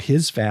 now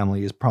his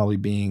family is probably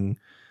being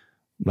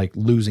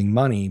losing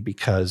money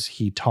because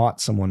he taught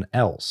someone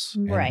else,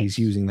 and he's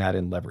using that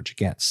in leverage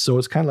against. So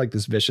it's kind of like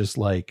this vicious,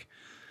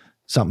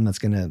 something that's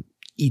going to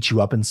eat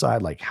you up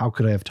inside. How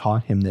could I have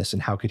taught him this,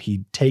 and how could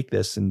he take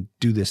this and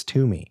do this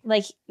to me?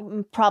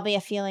 Probably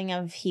a feeling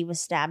of he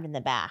was stabbed in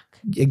the back.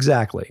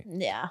 Exactly.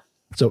 Yeah.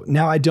 So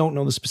now I don't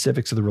know the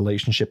specifics of the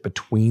relationship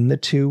between the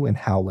two and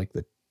how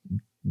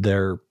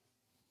their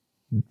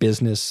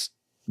business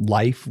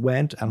life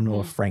went. I don't know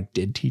if Frank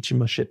did teach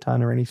him a shit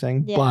ton or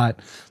anything, but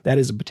that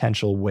is a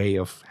potential way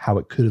of how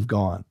it could have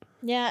gone.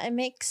 Yeah, it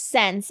makes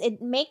sense. It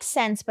makes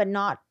sense, but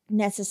not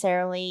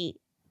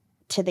necessarily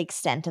to the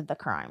extent of the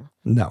crime.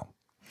 No.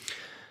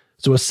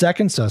 So a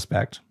second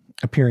suspect,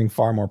 appearing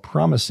far more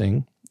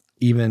promising,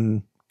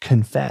 even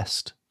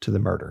confessed to the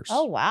murders.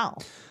 Oh, wow.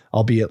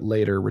 Albeit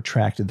later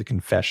retracted the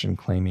confession,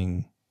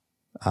 claiming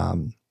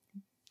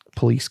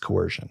police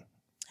coercion.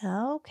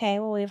 Okay,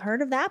 well, we've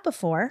heard of that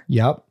before.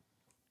 Yep.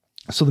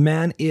 So the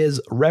man is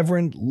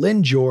Reverend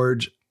Lynn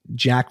George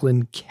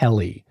Jacqueline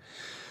Kelly.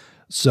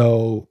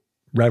 So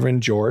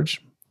Reverend George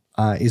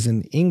is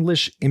an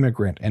English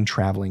immigrant and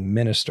traveling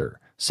minister.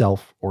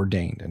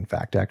 self-ordained, in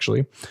fact,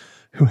 actually,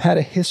 who had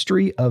a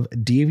history of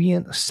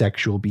deviant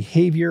sexual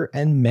behavior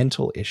and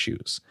mental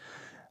issues.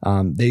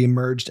 They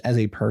emerged as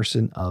a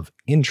person of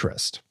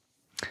interest,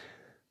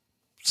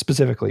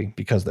 specifically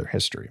because of their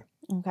history.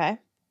 Okay.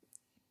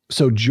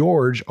 So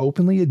George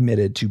openly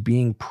admitted to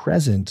being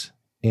present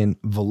in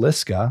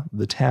Villisca,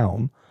 the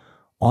town,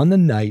 on the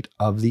night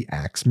of the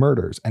Axe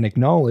murders and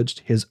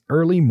acknowledged his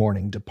early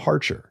morning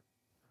departure.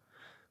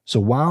 So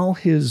while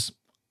his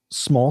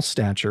small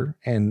stature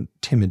and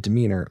timid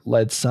demeanor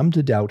led some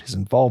to doubt his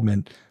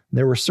involvement,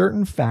 there were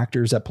certain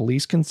factors that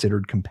police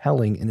considered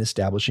compelling in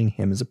establishing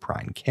him as a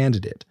prime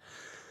candidate.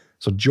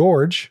 So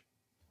George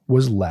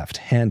was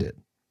left-handed.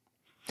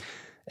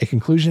 A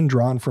conclusion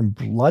drawn from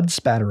blood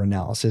spatter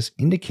analysis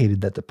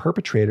indicated that the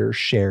perpetrator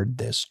shared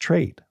this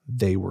trait.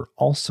 They were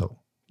also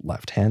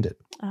left-handed.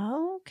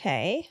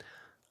 Okay.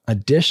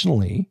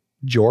 Additionally,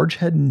 George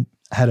had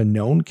a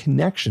known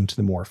connection to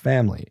the Moore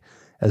family,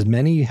 as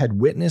many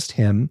had witnessed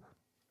him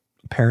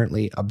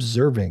apparently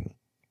observing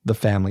the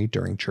family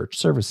during church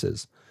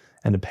services,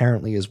 and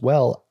apparently as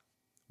well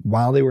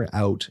while they were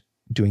out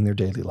doing their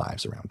daily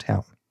lives around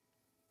town.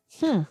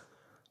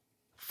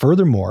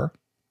 Furthermore,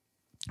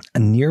 a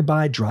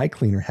nearby dry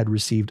cleaner had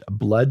received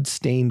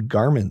blood-stained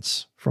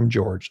garments from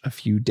George a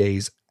few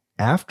days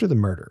after the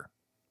murder.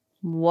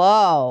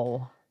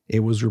 Whoa. It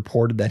was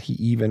reported that he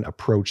even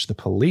approached the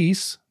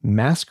police,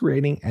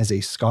 masquerading as a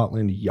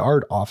Scotland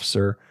Yard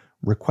officer,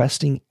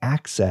 requesting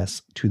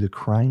access to the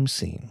crime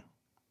scene.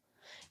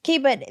 Okay,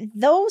 but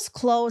those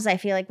clothes I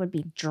feel like would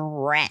be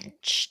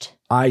drenched.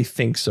 I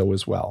think so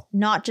as well.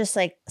 Not just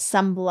like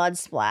some blood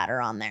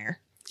splatter on there.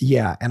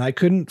 Yeah, and I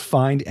couldn't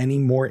find any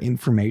more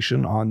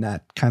information on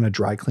that kind of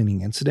dry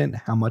cleaning incident,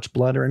 how much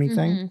blood or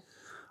anything. Mm-hmm.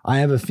 I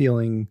have a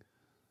feeling,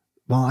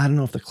 well, I don't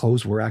know if the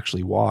clothes were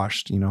actually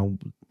washed. You know,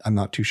 I'm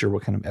not too sure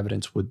what kind of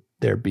evidence would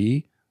there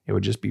be. It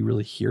would just be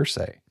really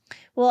hearsay.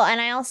 Well, and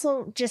I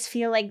also just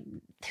feel like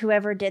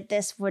whoever did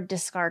this would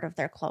discard of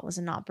their clothes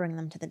and not bring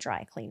them to the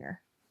dry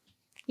cleaner.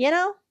 You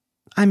know?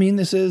 I mean,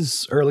 this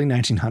is early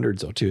 1900s,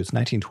 though, too. It's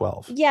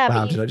 1912. Yeah.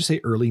 Wow, did I just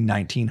say early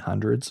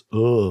 1900s?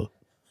 Ugh.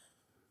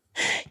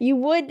 You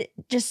would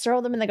just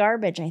throw them in the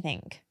garbage, I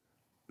think.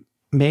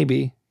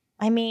 Maybe.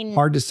 I mean.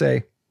 Hard to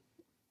say.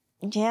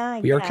 Yeah,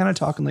 We are kind of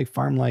talking like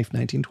farm life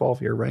 1912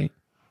 here, right?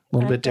 A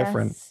little bit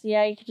different.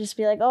 Yeah, you could just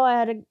be like, oh, I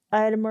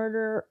had a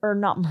murder, or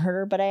not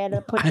murder, but I had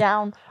to put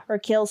down or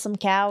kill some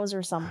cows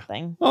or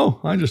something. Oh,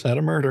 I just had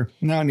a murder.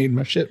 Now I need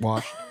my shit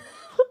washed.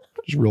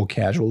 Just real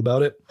casual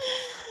about it.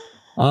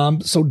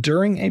 So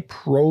during a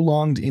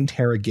prolonged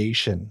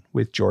interrogation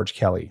with George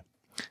Kelly,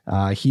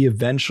 he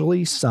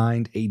eventually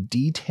signed a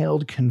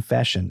detailed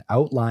confession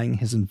outlining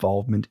his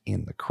involvement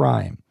in the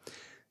crime.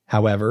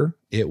 However,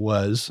 it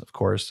was, of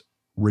course,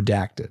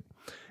 redacted.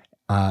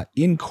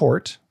 In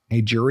court,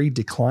 a jury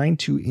declined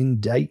to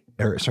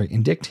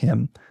indict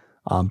him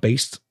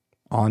based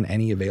on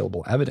any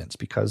available evidence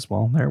because,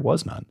 well, there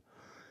was none.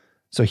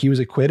 So he was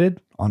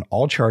acquitted on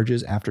all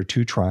charges after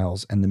 2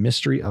 trials, and the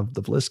mystery of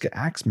the Villisca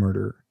Axe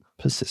murder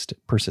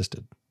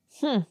persisted.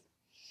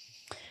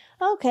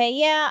 Okay,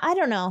 yeah, I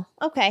don't know.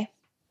 Okay,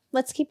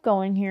 let's keep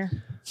going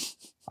here.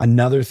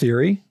 Another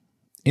theory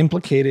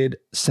implicated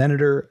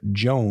Senator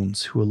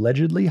Jones, who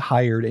allegedly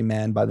hired a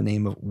man by the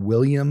name of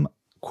William,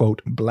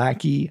 quote,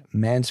 Blackie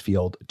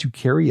Mansfield to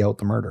carry out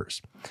the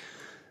murders.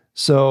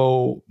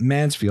 So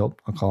Mansfield,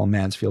 I'll call him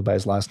Mansfield by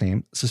his last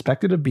name,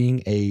 suspected of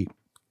being a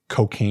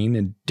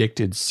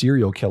cocaine-addicted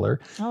serial killer,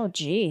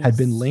 had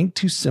been linked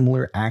to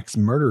similar axe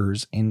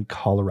murders in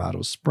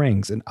Colorado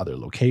Springs and other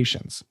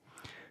locations.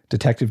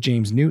 Detective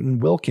James Newton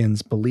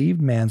Wilkins believed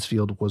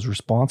Mansfield was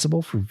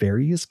responsible for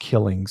various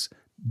killings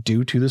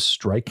due to the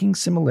striking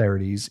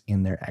similarities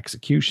in their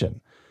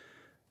execution.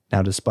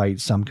 Now, despite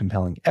some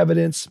compelling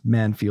evidence,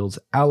 Mansfield's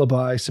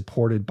alibi,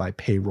 supported by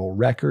payroll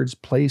records,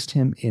 placed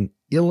him in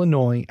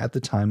Illinois at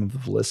the time of the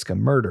Villisca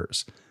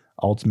murders.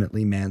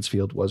 Ultimately,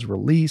 Mansfield was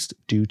released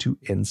due to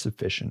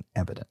insufficient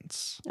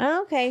evidence.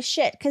 Okay,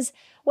 shit. Because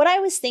what I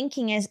was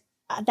thinking is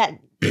that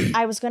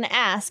I was going to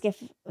ask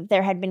if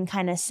there had been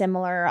kind of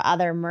similar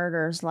other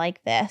murders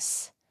like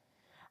this.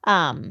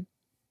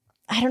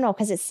 I don't know,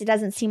 because it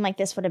doesn't seem like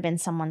this would have been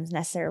someone's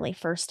necessarily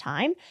first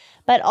time.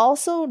 But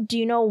also, do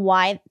you know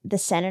why the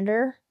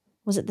senator,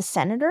 was it the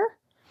senator,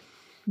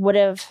 would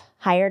have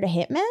hired a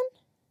hitman?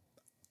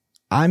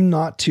 I'm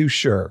not too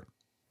sure.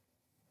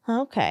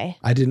 Okay.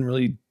 I didn't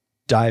really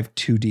dive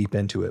too deep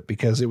into it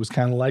because it was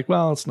kind of like,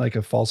 well, it's like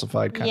a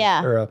falsified kind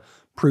of, or a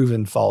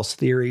proven false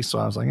theory. So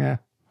I was like, eh.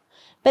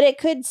 But it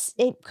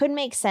could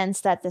make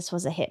sense that this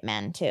was a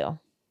hitman too.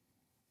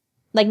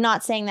 Like,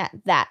 not saying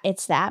that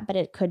it's that, but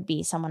it could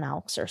be someone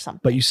else or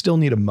something. But you still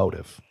need a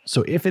motive.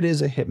 So if it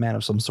is a hitman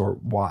of some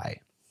sort, why?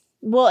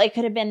 Well, it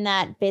could have been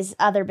that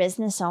other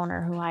business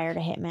owner who hired a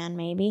hitman,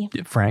 maybe.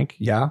 Frank,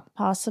 yeah.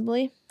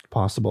 Possibly.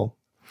 Possible.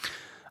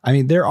 I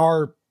mean, there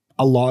are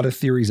a lot of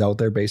theories out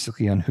there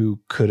basically on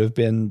who could have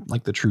been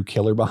like the true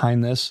killer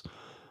behind this.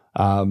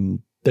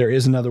 There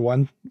is another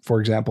one. For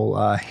example,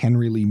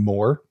 Henry Lee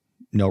Moore,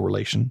 no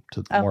relation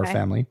to the Moore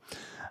family.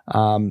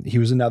 He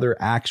was another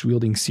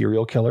axe-wielding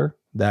serial killer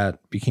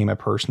that became a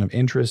person of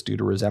interest due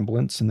to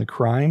resemblance in the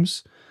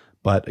crimes.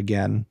 But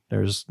again,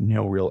 there's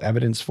no real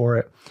evidence for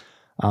it.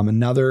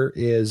 Another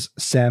is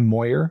Sam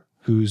Moyer,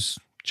 who's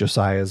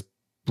Josiah's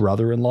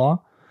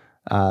brother-in-law.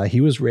 He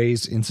was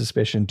raised in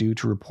suspicion due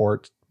to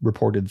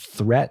reported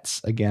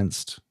threats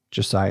against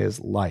Josiah's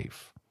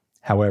life.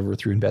 However,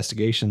 through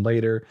investigation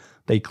later,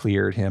 they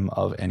cleared him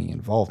of any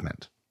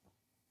involvement.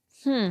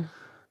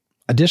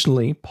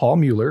 Additionally, Paul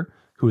Mueller,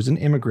 who is an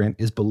immigrant,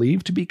 is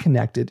believed to be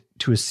connected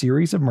to a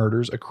series of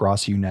murders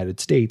across the United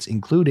States,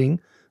 including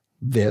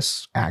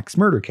this axe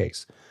murder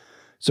case.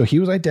 So he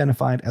was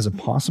identified as a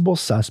possible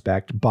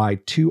suspect by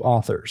two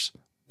authors,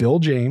 Bill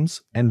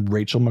James and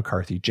Rachel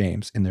McCarthy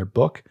James, in their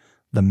book,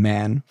 The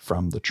Man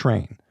from the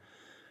Train.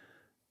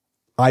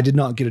 I did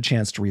not get a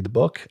chance to read the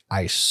book.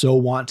 I so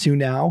want to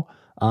now,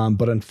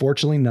 but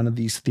unfortunately, none of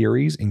these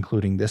theories,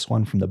 including this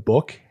one from the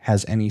book,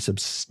 has any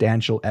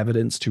substantial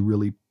evidence to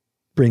really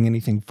bring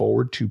anything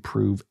forward to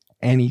prove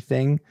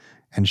anything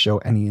and show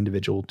any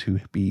individual to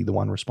be the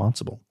one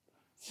responsible.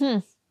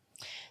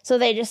 So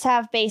they just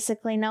have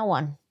basically no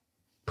one.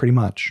 Pretty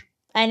much.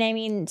 And I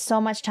mean, so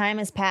much time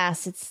has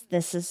passed.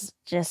 This is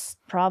just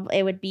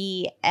it would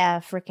be a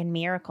freaking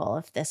miracle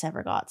if this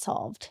ever got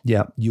solved.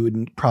 Yeah. You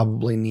would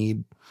probably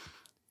need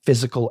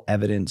physical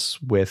evidence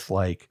with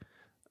like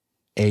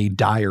a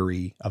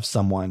diary of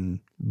someone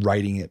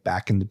writing it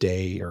back in the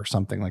day or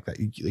something like that.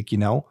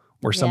 Like,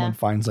 where someone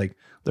finds like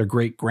their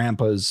great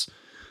grandpa's,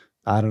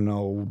 I don't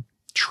know,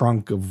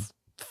 trunk of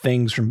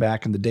things from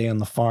back in the day on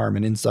the farm.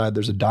 And inside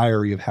there's a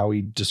diary of how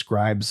he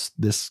describes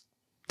this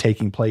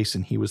taking place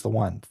and he was the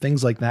one.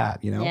 Things like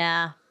that,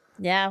 Yeah.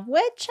 Yeah.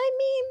 Which, I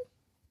mean,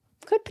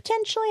 could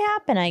potentially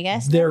happen, I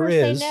guess. There never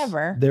is. Say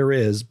never. There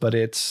is, but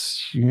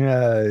it's,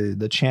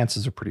 the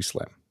chances are pretty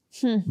slim.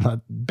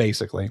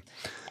 Basically.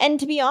 And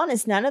to be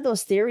honest, none of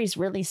those theories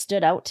really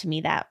stood out to me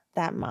that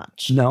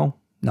much. No,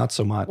 not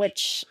so much.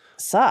 Which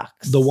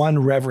sucks. The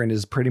one Reverend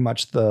is pretty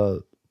much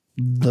the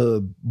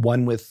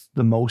one with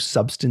the most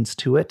substance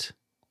to it.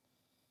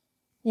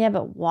 Yeah,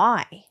 but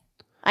why?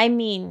 I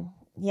mean,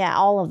 yeah,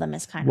 all of them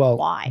is kind of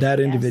why. That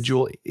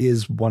individual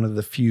is one of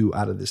the few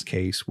out of this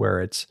case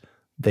where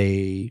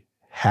they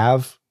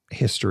have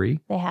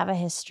history. They have a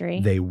history.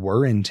 They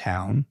were in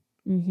town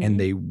and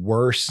they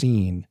were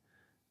seen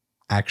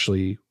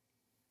actually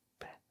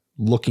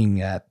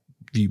looking at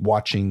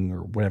watching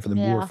or whatever the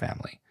Moore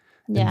family.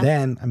 Yeah. And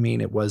then, I mean,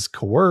 it was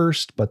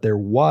coerced, but there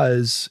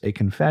was a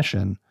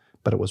confession,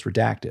 but it was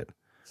redacted.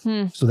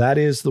 So that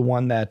is the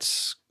one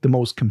that's the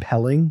most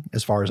compelling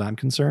as far as I'm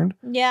concerned.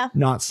 Yeah.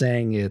 Not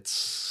saying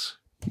it's,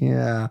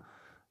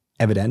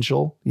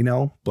 evidential,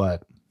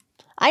 but.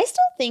 I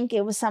still think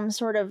it was some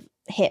sort of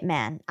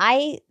hitman.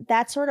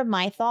 That's sort of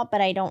my thought,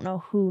 but I don't know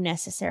who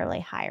necessarily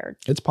hired.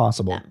 It's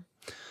possible.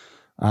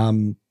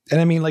 Them. And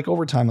I mean, like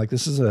over time, like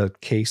this is a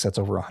case that's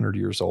over 100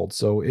 years old.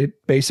 So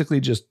it basically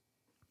just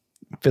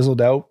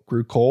fizzled out,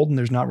 grew cold, and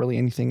there's not really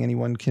anything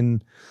anyone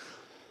can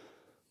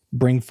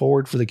bring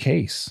forward for the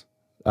case.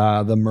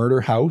 The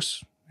murder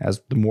house,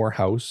 as the Moore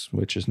house,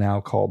 which is now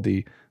called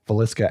the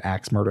Villisca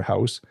Axe Murder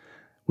House,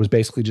 was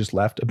basically just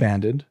left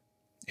abandoned.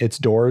 Its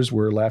doors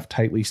were left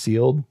tightly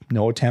sealed.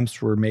 No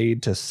attempts were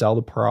made to sell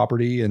the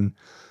property, and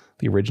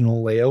the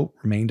original layout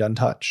remained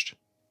untouched.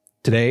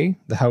 Today,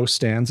 the house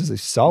stands as a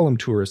solemn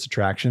tourist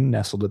attraction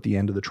nestled at the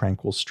end of the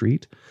tranquil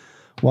street,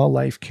 while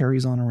life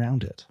carries on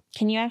around it.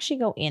 Can you actually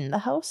go in the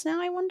house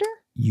now, I wonder?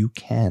 You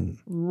can.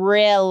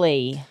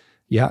 Really?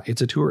 Yeah,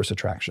 it's a tourist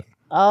attraction.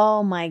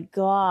 Oh my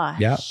gosh.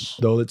 Yeah,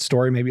 though its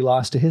story may be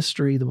lost to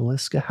history, the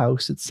Villisca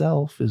house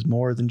itself is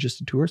more than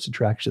just a tourist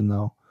attraction,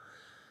 though.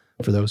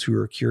 For those who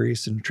are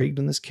curious and intrigued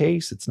in this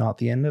case, it's not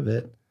the end of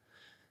it.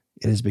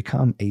 It has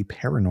become a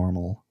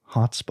paranormal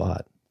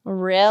hotspot.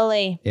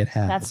 Really? It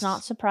has. That's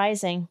not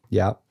surprising.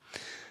 Yeah.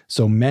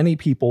 So many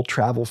people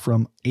travel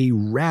from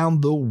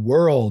around the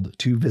world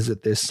to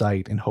visit this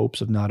site in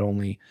hopes of not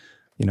only,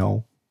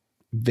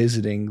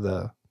 visiting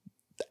the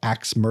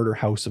Axe Murder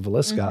House of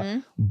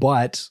Villisca,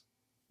 but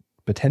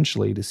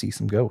potentially to see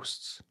some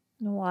ghosts.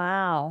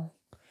 Wow.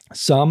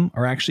 Some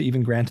are actually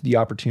even granted the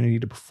opportunity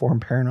to perform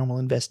paranormal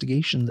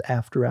investigations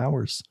after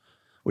hours,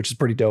 which is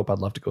pretty dope. I'd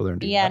love to go there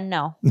and do that.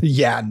 No.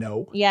 Yeah,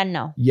 no. Yeah,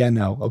 no. Yeah,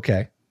 no.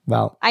 Okay.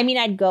 Well, I mean,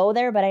 I'd go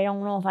there, but I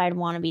don't know if I'd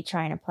want to be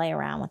trying to play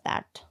around with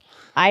that.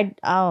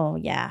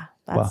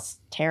 That's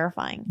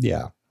terrifying.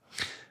 Yeah.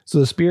 So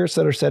the spirits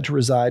that are said to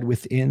reside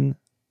within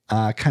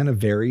kind of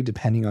vary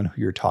depending on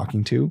who you're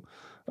talking to,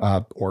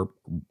 or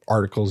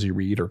articles you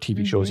read or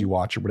TV shows you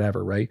watch or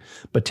whatever, right?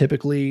 But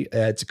typically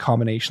it's a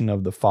combination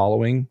of the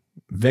following: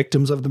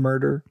 victims of the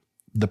murder,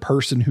 the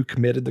person who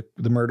committed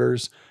the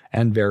murders,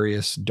 and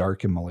various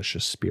dark and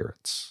malicious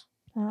spirits.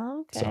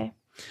 Okay.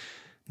 So,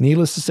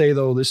 needless to say,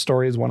 though, this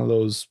story is one of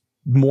those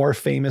more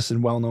famous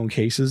and well-known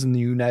cases in the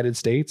United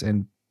States.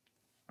 And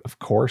of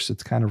course,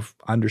 it's kind of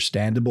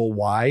understandable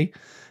why.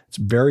 It's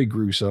very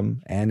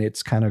gruesome, and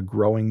it's kind of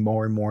growing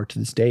more and more to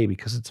this day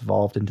because it's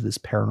evolved into this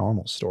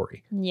paranormal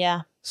story.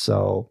 Yeah.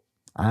 So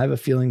I have a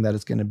feeling that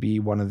it's going to be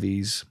one of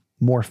these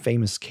more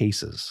famous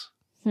cases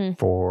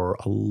for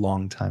a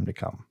long time to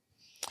come.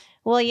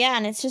 Well, yeah,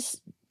 and it's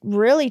just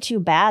really too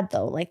bad,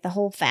 though. Like, the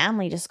whole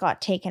family just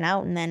got taken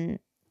out, and then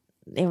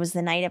it was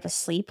the night of a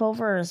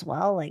sleepover as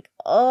well. Like,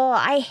 oh,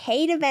 I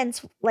hate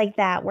events like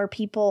that where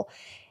people,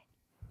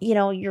 you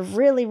know, you're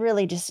really,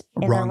 really just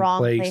in the wrong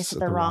place at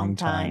the wrong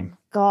time.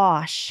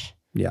 Gosh.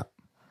 Yeah.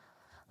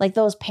 Like,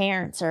 those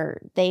parents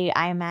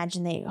I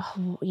imagine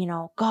you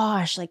know,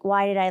 gosh, like,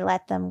 why did I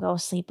let them go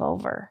sleep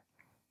over?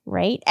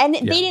 Right? And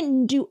they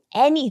didn't do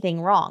anything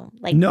wrong.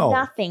 Like,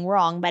 nothing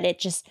wrong, but it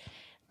just,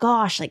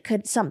 gosh, like,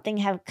 could something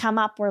have come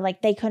up where,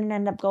 like, they couldn't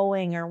end up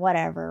going or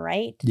whatever,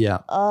 right? Yeah.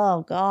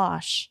 Oh,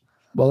 gosh.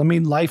 Well, I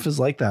mean, life is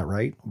like that,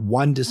 right?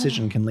 One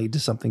decision can lead to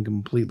something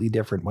completely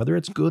different, whether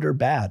it's good or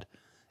bad.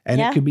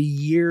 And it could be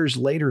years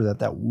later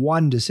that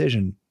one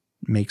decision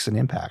makes an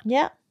impact.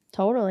 Yeah,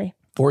 totally.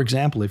 For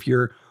example, if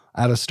you're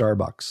at a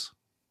Starbucks,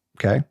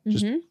 okay?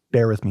 Just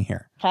bear with me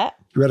here. Okay.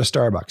 You're at a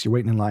Starbucks, you're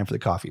waiting in line for the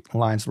coffee. The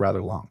line's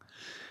rather long.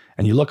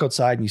 And you look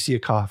outside and you see a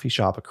coffee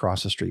shop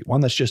across the street,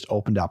 one that's just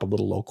opened up, a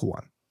little local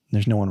one.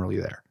 There's no one really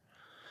there.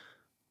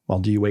 Well,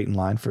 do you wait in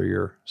line for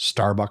your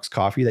Starbucks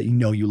coffee that you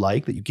know you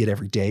like, that you get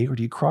every day? Or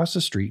do you cross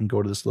the street and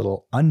go to this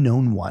little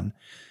unknown one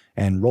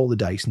and roll the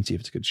dice and see if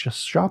it's a good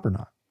shop or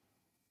not?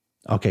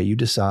 Okay, you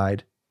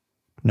decide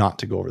not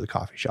to go over to the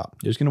coffee shop.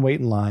 You're just going to wait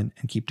in line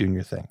and keep doing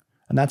your thing.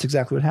 And that's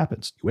exactly what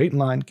happens. You wait in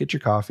line, get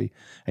your coffee,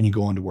 and you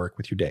go on to work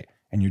with your day.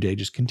 And your day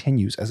just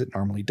continues as it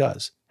normally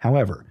does.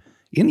 However,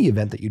 in the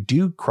event that you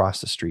do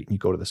cross the street and you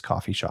go to this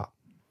coffee shop,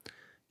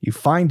 you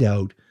find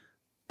out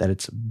that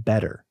it's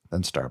better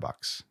than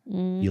Starbucks.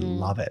 You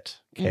love it,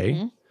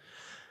 okay?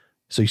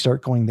 So you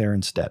start going there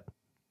instead.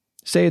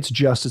 Say it's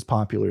just as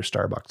popular as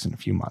Starbucks in a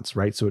few months,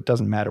 right? So it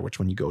doesn't matter which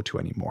one you go to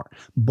anymore.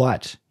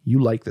 But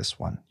you like this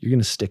one. You're going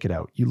to stick it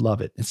out. You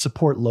love it. And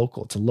support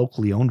local. It's a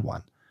locally owned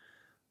one.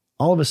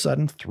 All of a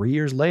sudden, 3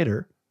 years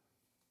later,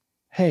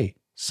 hey,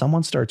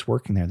 someone starts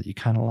working there that you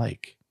kind of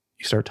like.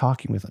 You start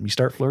talking with them. You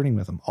start flirting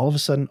with them. All of a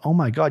sudden, oh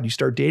my God, you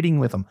start dating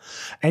with them.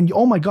 And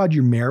oh my God,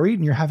 you're married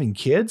and you're having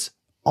kids.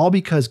 All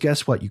because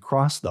guess what? You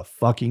crossed the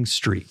fucking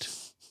street.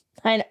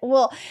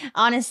 Well,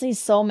 honestly,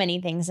 so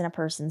many things in a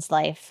person's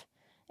life,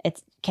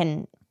 it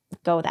can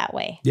go that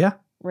way. Yeah.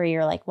 Where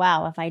you're like,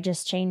 wow, if I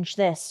just change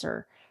this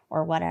or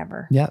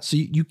whatever. Yeah. So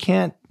you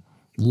can't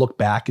look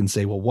back and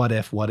say, well, what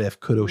if,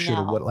 coulda,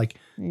 shoulda, what, like.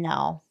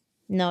 No,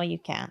 you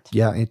can't.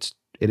 Yeah. It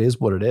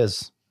is what it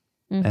is.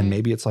 And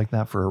maybe it's like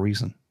that for a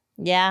reason.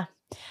 Yeah.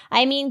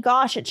 I mean,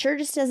 gosh, it sure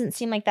just doesn't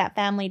seem like that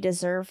family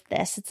deserved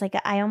this. It's like,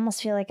 I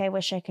almost feel like I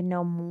wish I could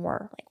know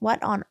more. Like,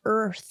 what on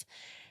earth?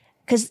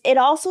 Because it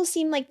also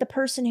seemed like the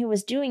person who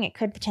was doing it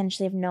could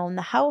potentially have known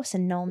the house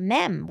and known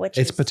them, which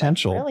is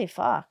potential. Like, really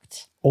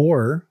fucked.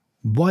 Or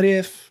what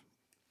if,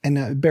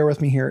 and bear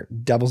with me here,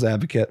 devil's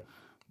advocate,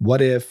 what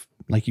if,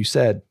 like you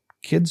said,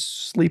 kids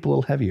sleep a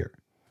little heavier?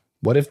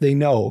 What if they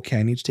know, okay,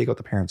 I need to take out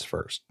the parents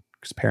first?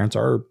 Because parents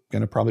are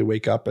going to probably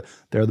wake up, but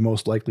they're the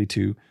most likely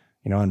to,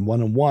 and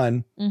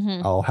one-on-one,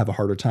 I'll have a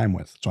harder time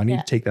with. So I need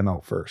to take them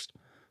out first.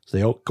 So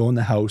they go in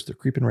the house, they're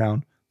creeping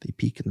around, they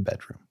peek in the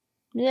bedroom.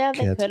 Yeah,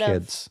 they could have.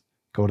 Kids.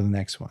 Go to the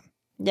next one.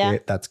 Yeah.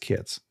 Okay, that's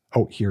kids.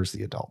 Oh, here's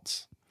the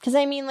adults. Because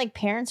I mean, like,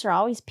 parents are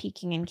always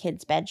peeking in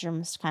kids'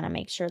 bedrooms to kind of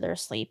make sure they're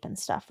asleep and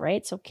stuff,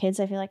 right? So kids,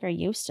 I feel like, are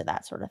used to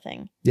that sort of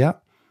thing. Yeah.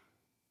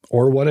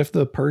 Or what if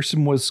the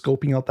person was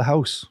scoping out the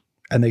house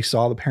and they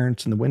saw the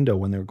parents in the window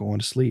when they were going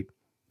to sleep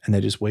and they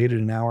just waited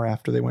an hour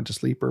after they went to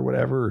sleep or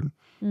whatever?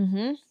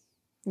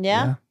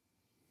 Yeah.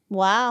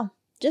 Wow.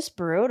 Just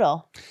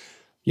brutal.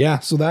 Yeah.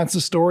 So that's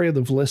the story of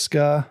the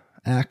Villisca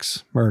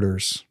Axe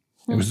Murders.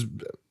 It was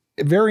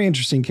a very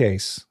interesting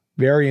case.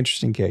 Very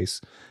interesting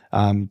case.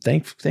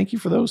 Thank you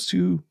for those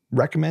who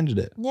recommended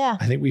it. Yeah.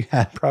 I think we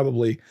had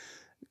probably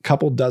a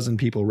couple dozen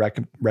people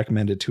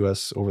recommend it to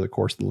us over the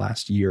course of the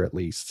last year at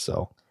least.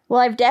 So. Well,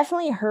 I've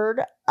definitely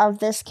heard of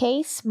this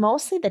case,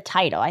 mostly the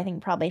title, I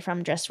think probably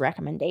from just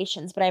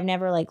recommendations, but I've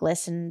never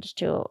listened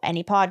to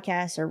any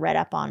podcasts or read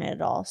up on it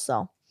at all.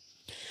 So,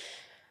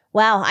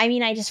 wow. I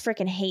mean, I just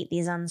freaking hate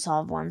these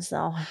unsolved ones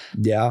though.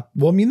 Yeah.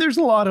 Well, I mean, there's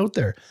a lot out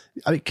there.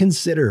 I mean,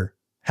 consider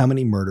how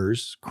many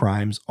murders,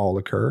 crimes all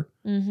occur.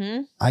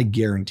 I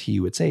guarantee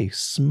you it's a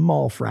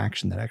small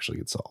fraction that actually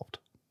gets solved.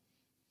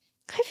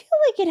 I feel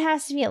like it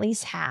has to be at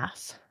least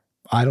half.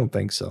 I don't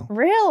think so.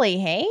 Really,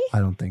 hey? I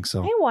don't think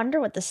so. I wonder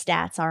what the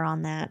stats are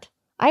on that.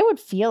 I would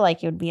feel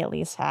like it would be at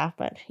least half,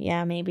 but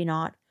yeah, maybe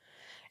not.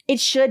 It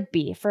should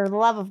be. For the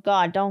love of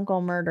God, don't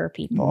go murder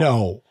people.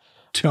 No,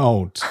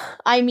 don't.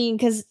 I mean,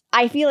 because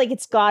I feel like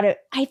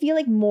I feel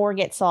like more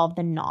get solved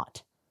than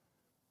not.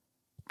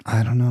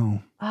 I don't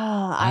know.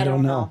 Oh, I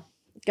don't know.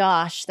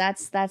 Gosh,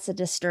 that's a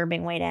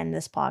disturbing way to end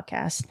this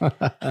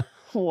podcast.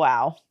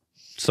 Wow.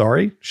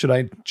 Sorry? Should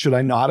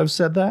I not have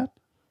said that?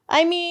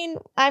 I mean,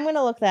 I'm going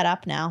to look that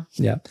up now.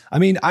 Yeah. I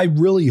mean, I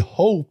really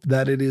hope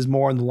that it is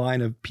more on the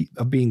line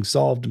of being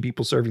solved and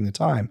people serving the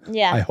time.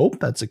 Yeah. I hope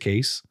that's the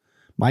case.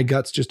 My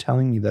gut's just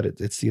telling me that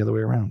it's the other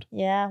way around.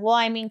 Yeah. Well,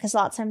 I mean, because a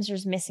lot of times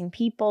there's missing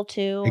people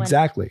too.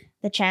 Exactly.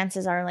 The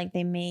chances are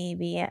they may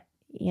be,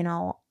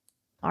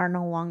 are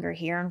no longer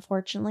here,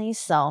 unfortunately.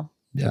 So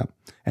Yeah.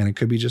 And it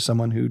could be just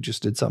someone who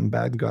just did something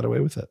bad and got away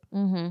with it.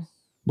 mm-hmm.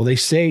 Well, they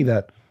say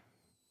that,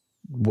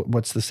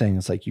 what's the saying?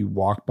 It's like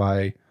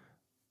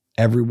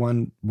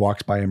everyone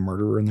walks by a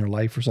murderer in their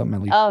life or something,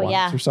 at least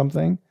once or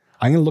something.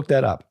 I'm going to look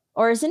that up.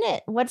 Or isn't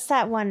it, what's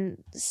that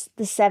one,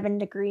 the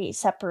 7-degree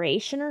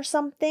separation or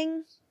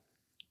something?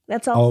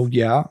 That's all. Oh,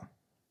 yeah.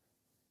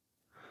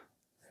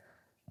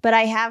 But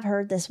I have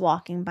heard this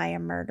walking by a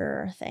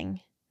murderer thing.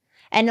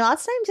 And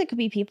lots of times it could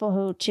be people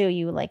who, too,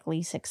 you like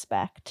least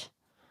expect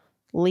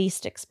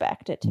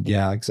it to be.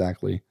 Yeah,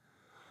 exactly.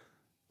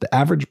 The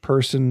average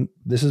person,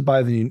 this is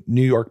by the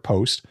New York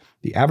Post,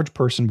 the average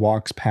person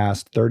walks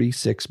past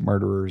 36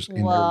 murderers in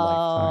their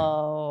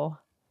lifetime.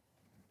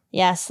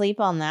 Yeah, sleep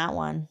on that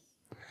one.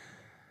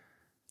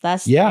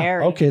 That's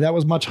scary. Okay, that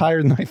was much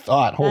higher than I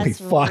thought. Holy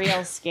fuck. That's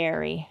real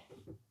scary.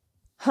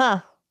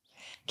 Huh.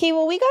 Okay,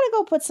 well, we got to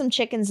go put some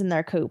chickens in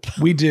their coop.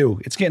 We do.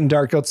 It's getting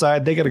dark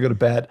outside. They got to go to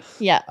bed.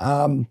 Yeah.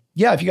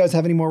 If you guys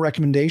have any more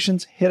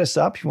recommendations, hit us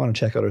up. If you want to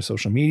check out our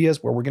social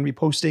medias, where we're going to be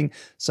posting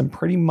some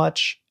pretty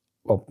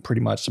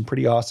some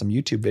pretty awesome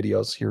YouTube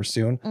videos here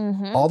soon.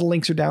 Mm-hmm. All the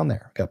links are down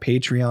there. We got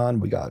Patreon,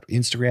 we got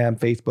Instagram,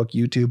 Facebook,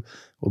 YouTube.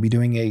 We'll be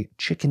doing a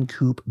chicken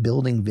coop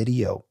building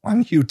video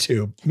on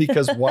YouTube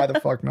because why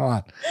the fuck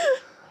not?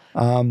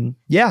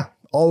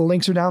 All the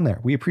links are down there.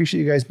 We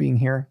appreciate you guys being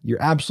here.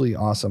 You're absolutely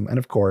awesome. And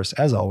of course,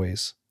 as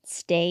always,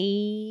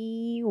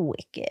 stay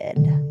wicked.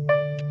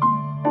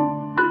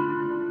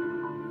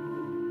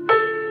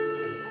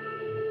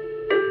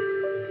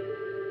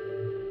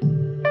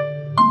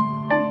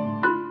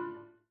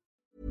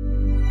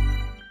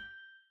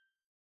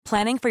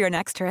 Planning for your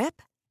next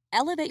trip?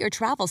 Elevate your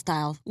travel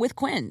style with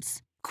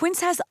Quince. Quince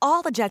has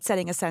all the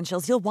jet-setting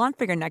essentials you'll want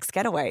for your next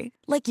getaway,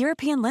 like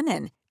European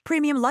linen,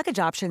 premium luggage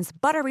options,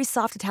 buttery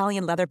soft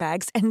Italian leather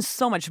bags, and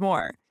so much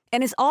more.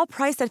 And is all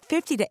priced at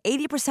 50 to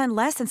 80%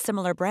 less than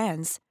similar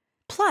brands.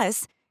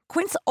 Plus,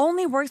 Quince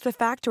only works with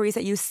factories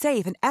that use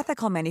safe and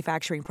ethical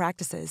manufacturing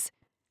practices.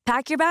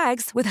 Pack your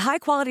bags with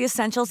high-quality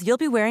essentials you'll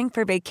be wearing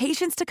for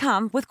vacations to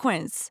come with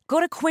Quince.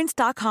 Go to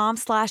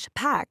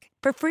quince.com/pack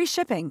for free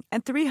shipping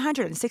and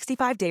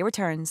 365-day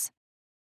returns.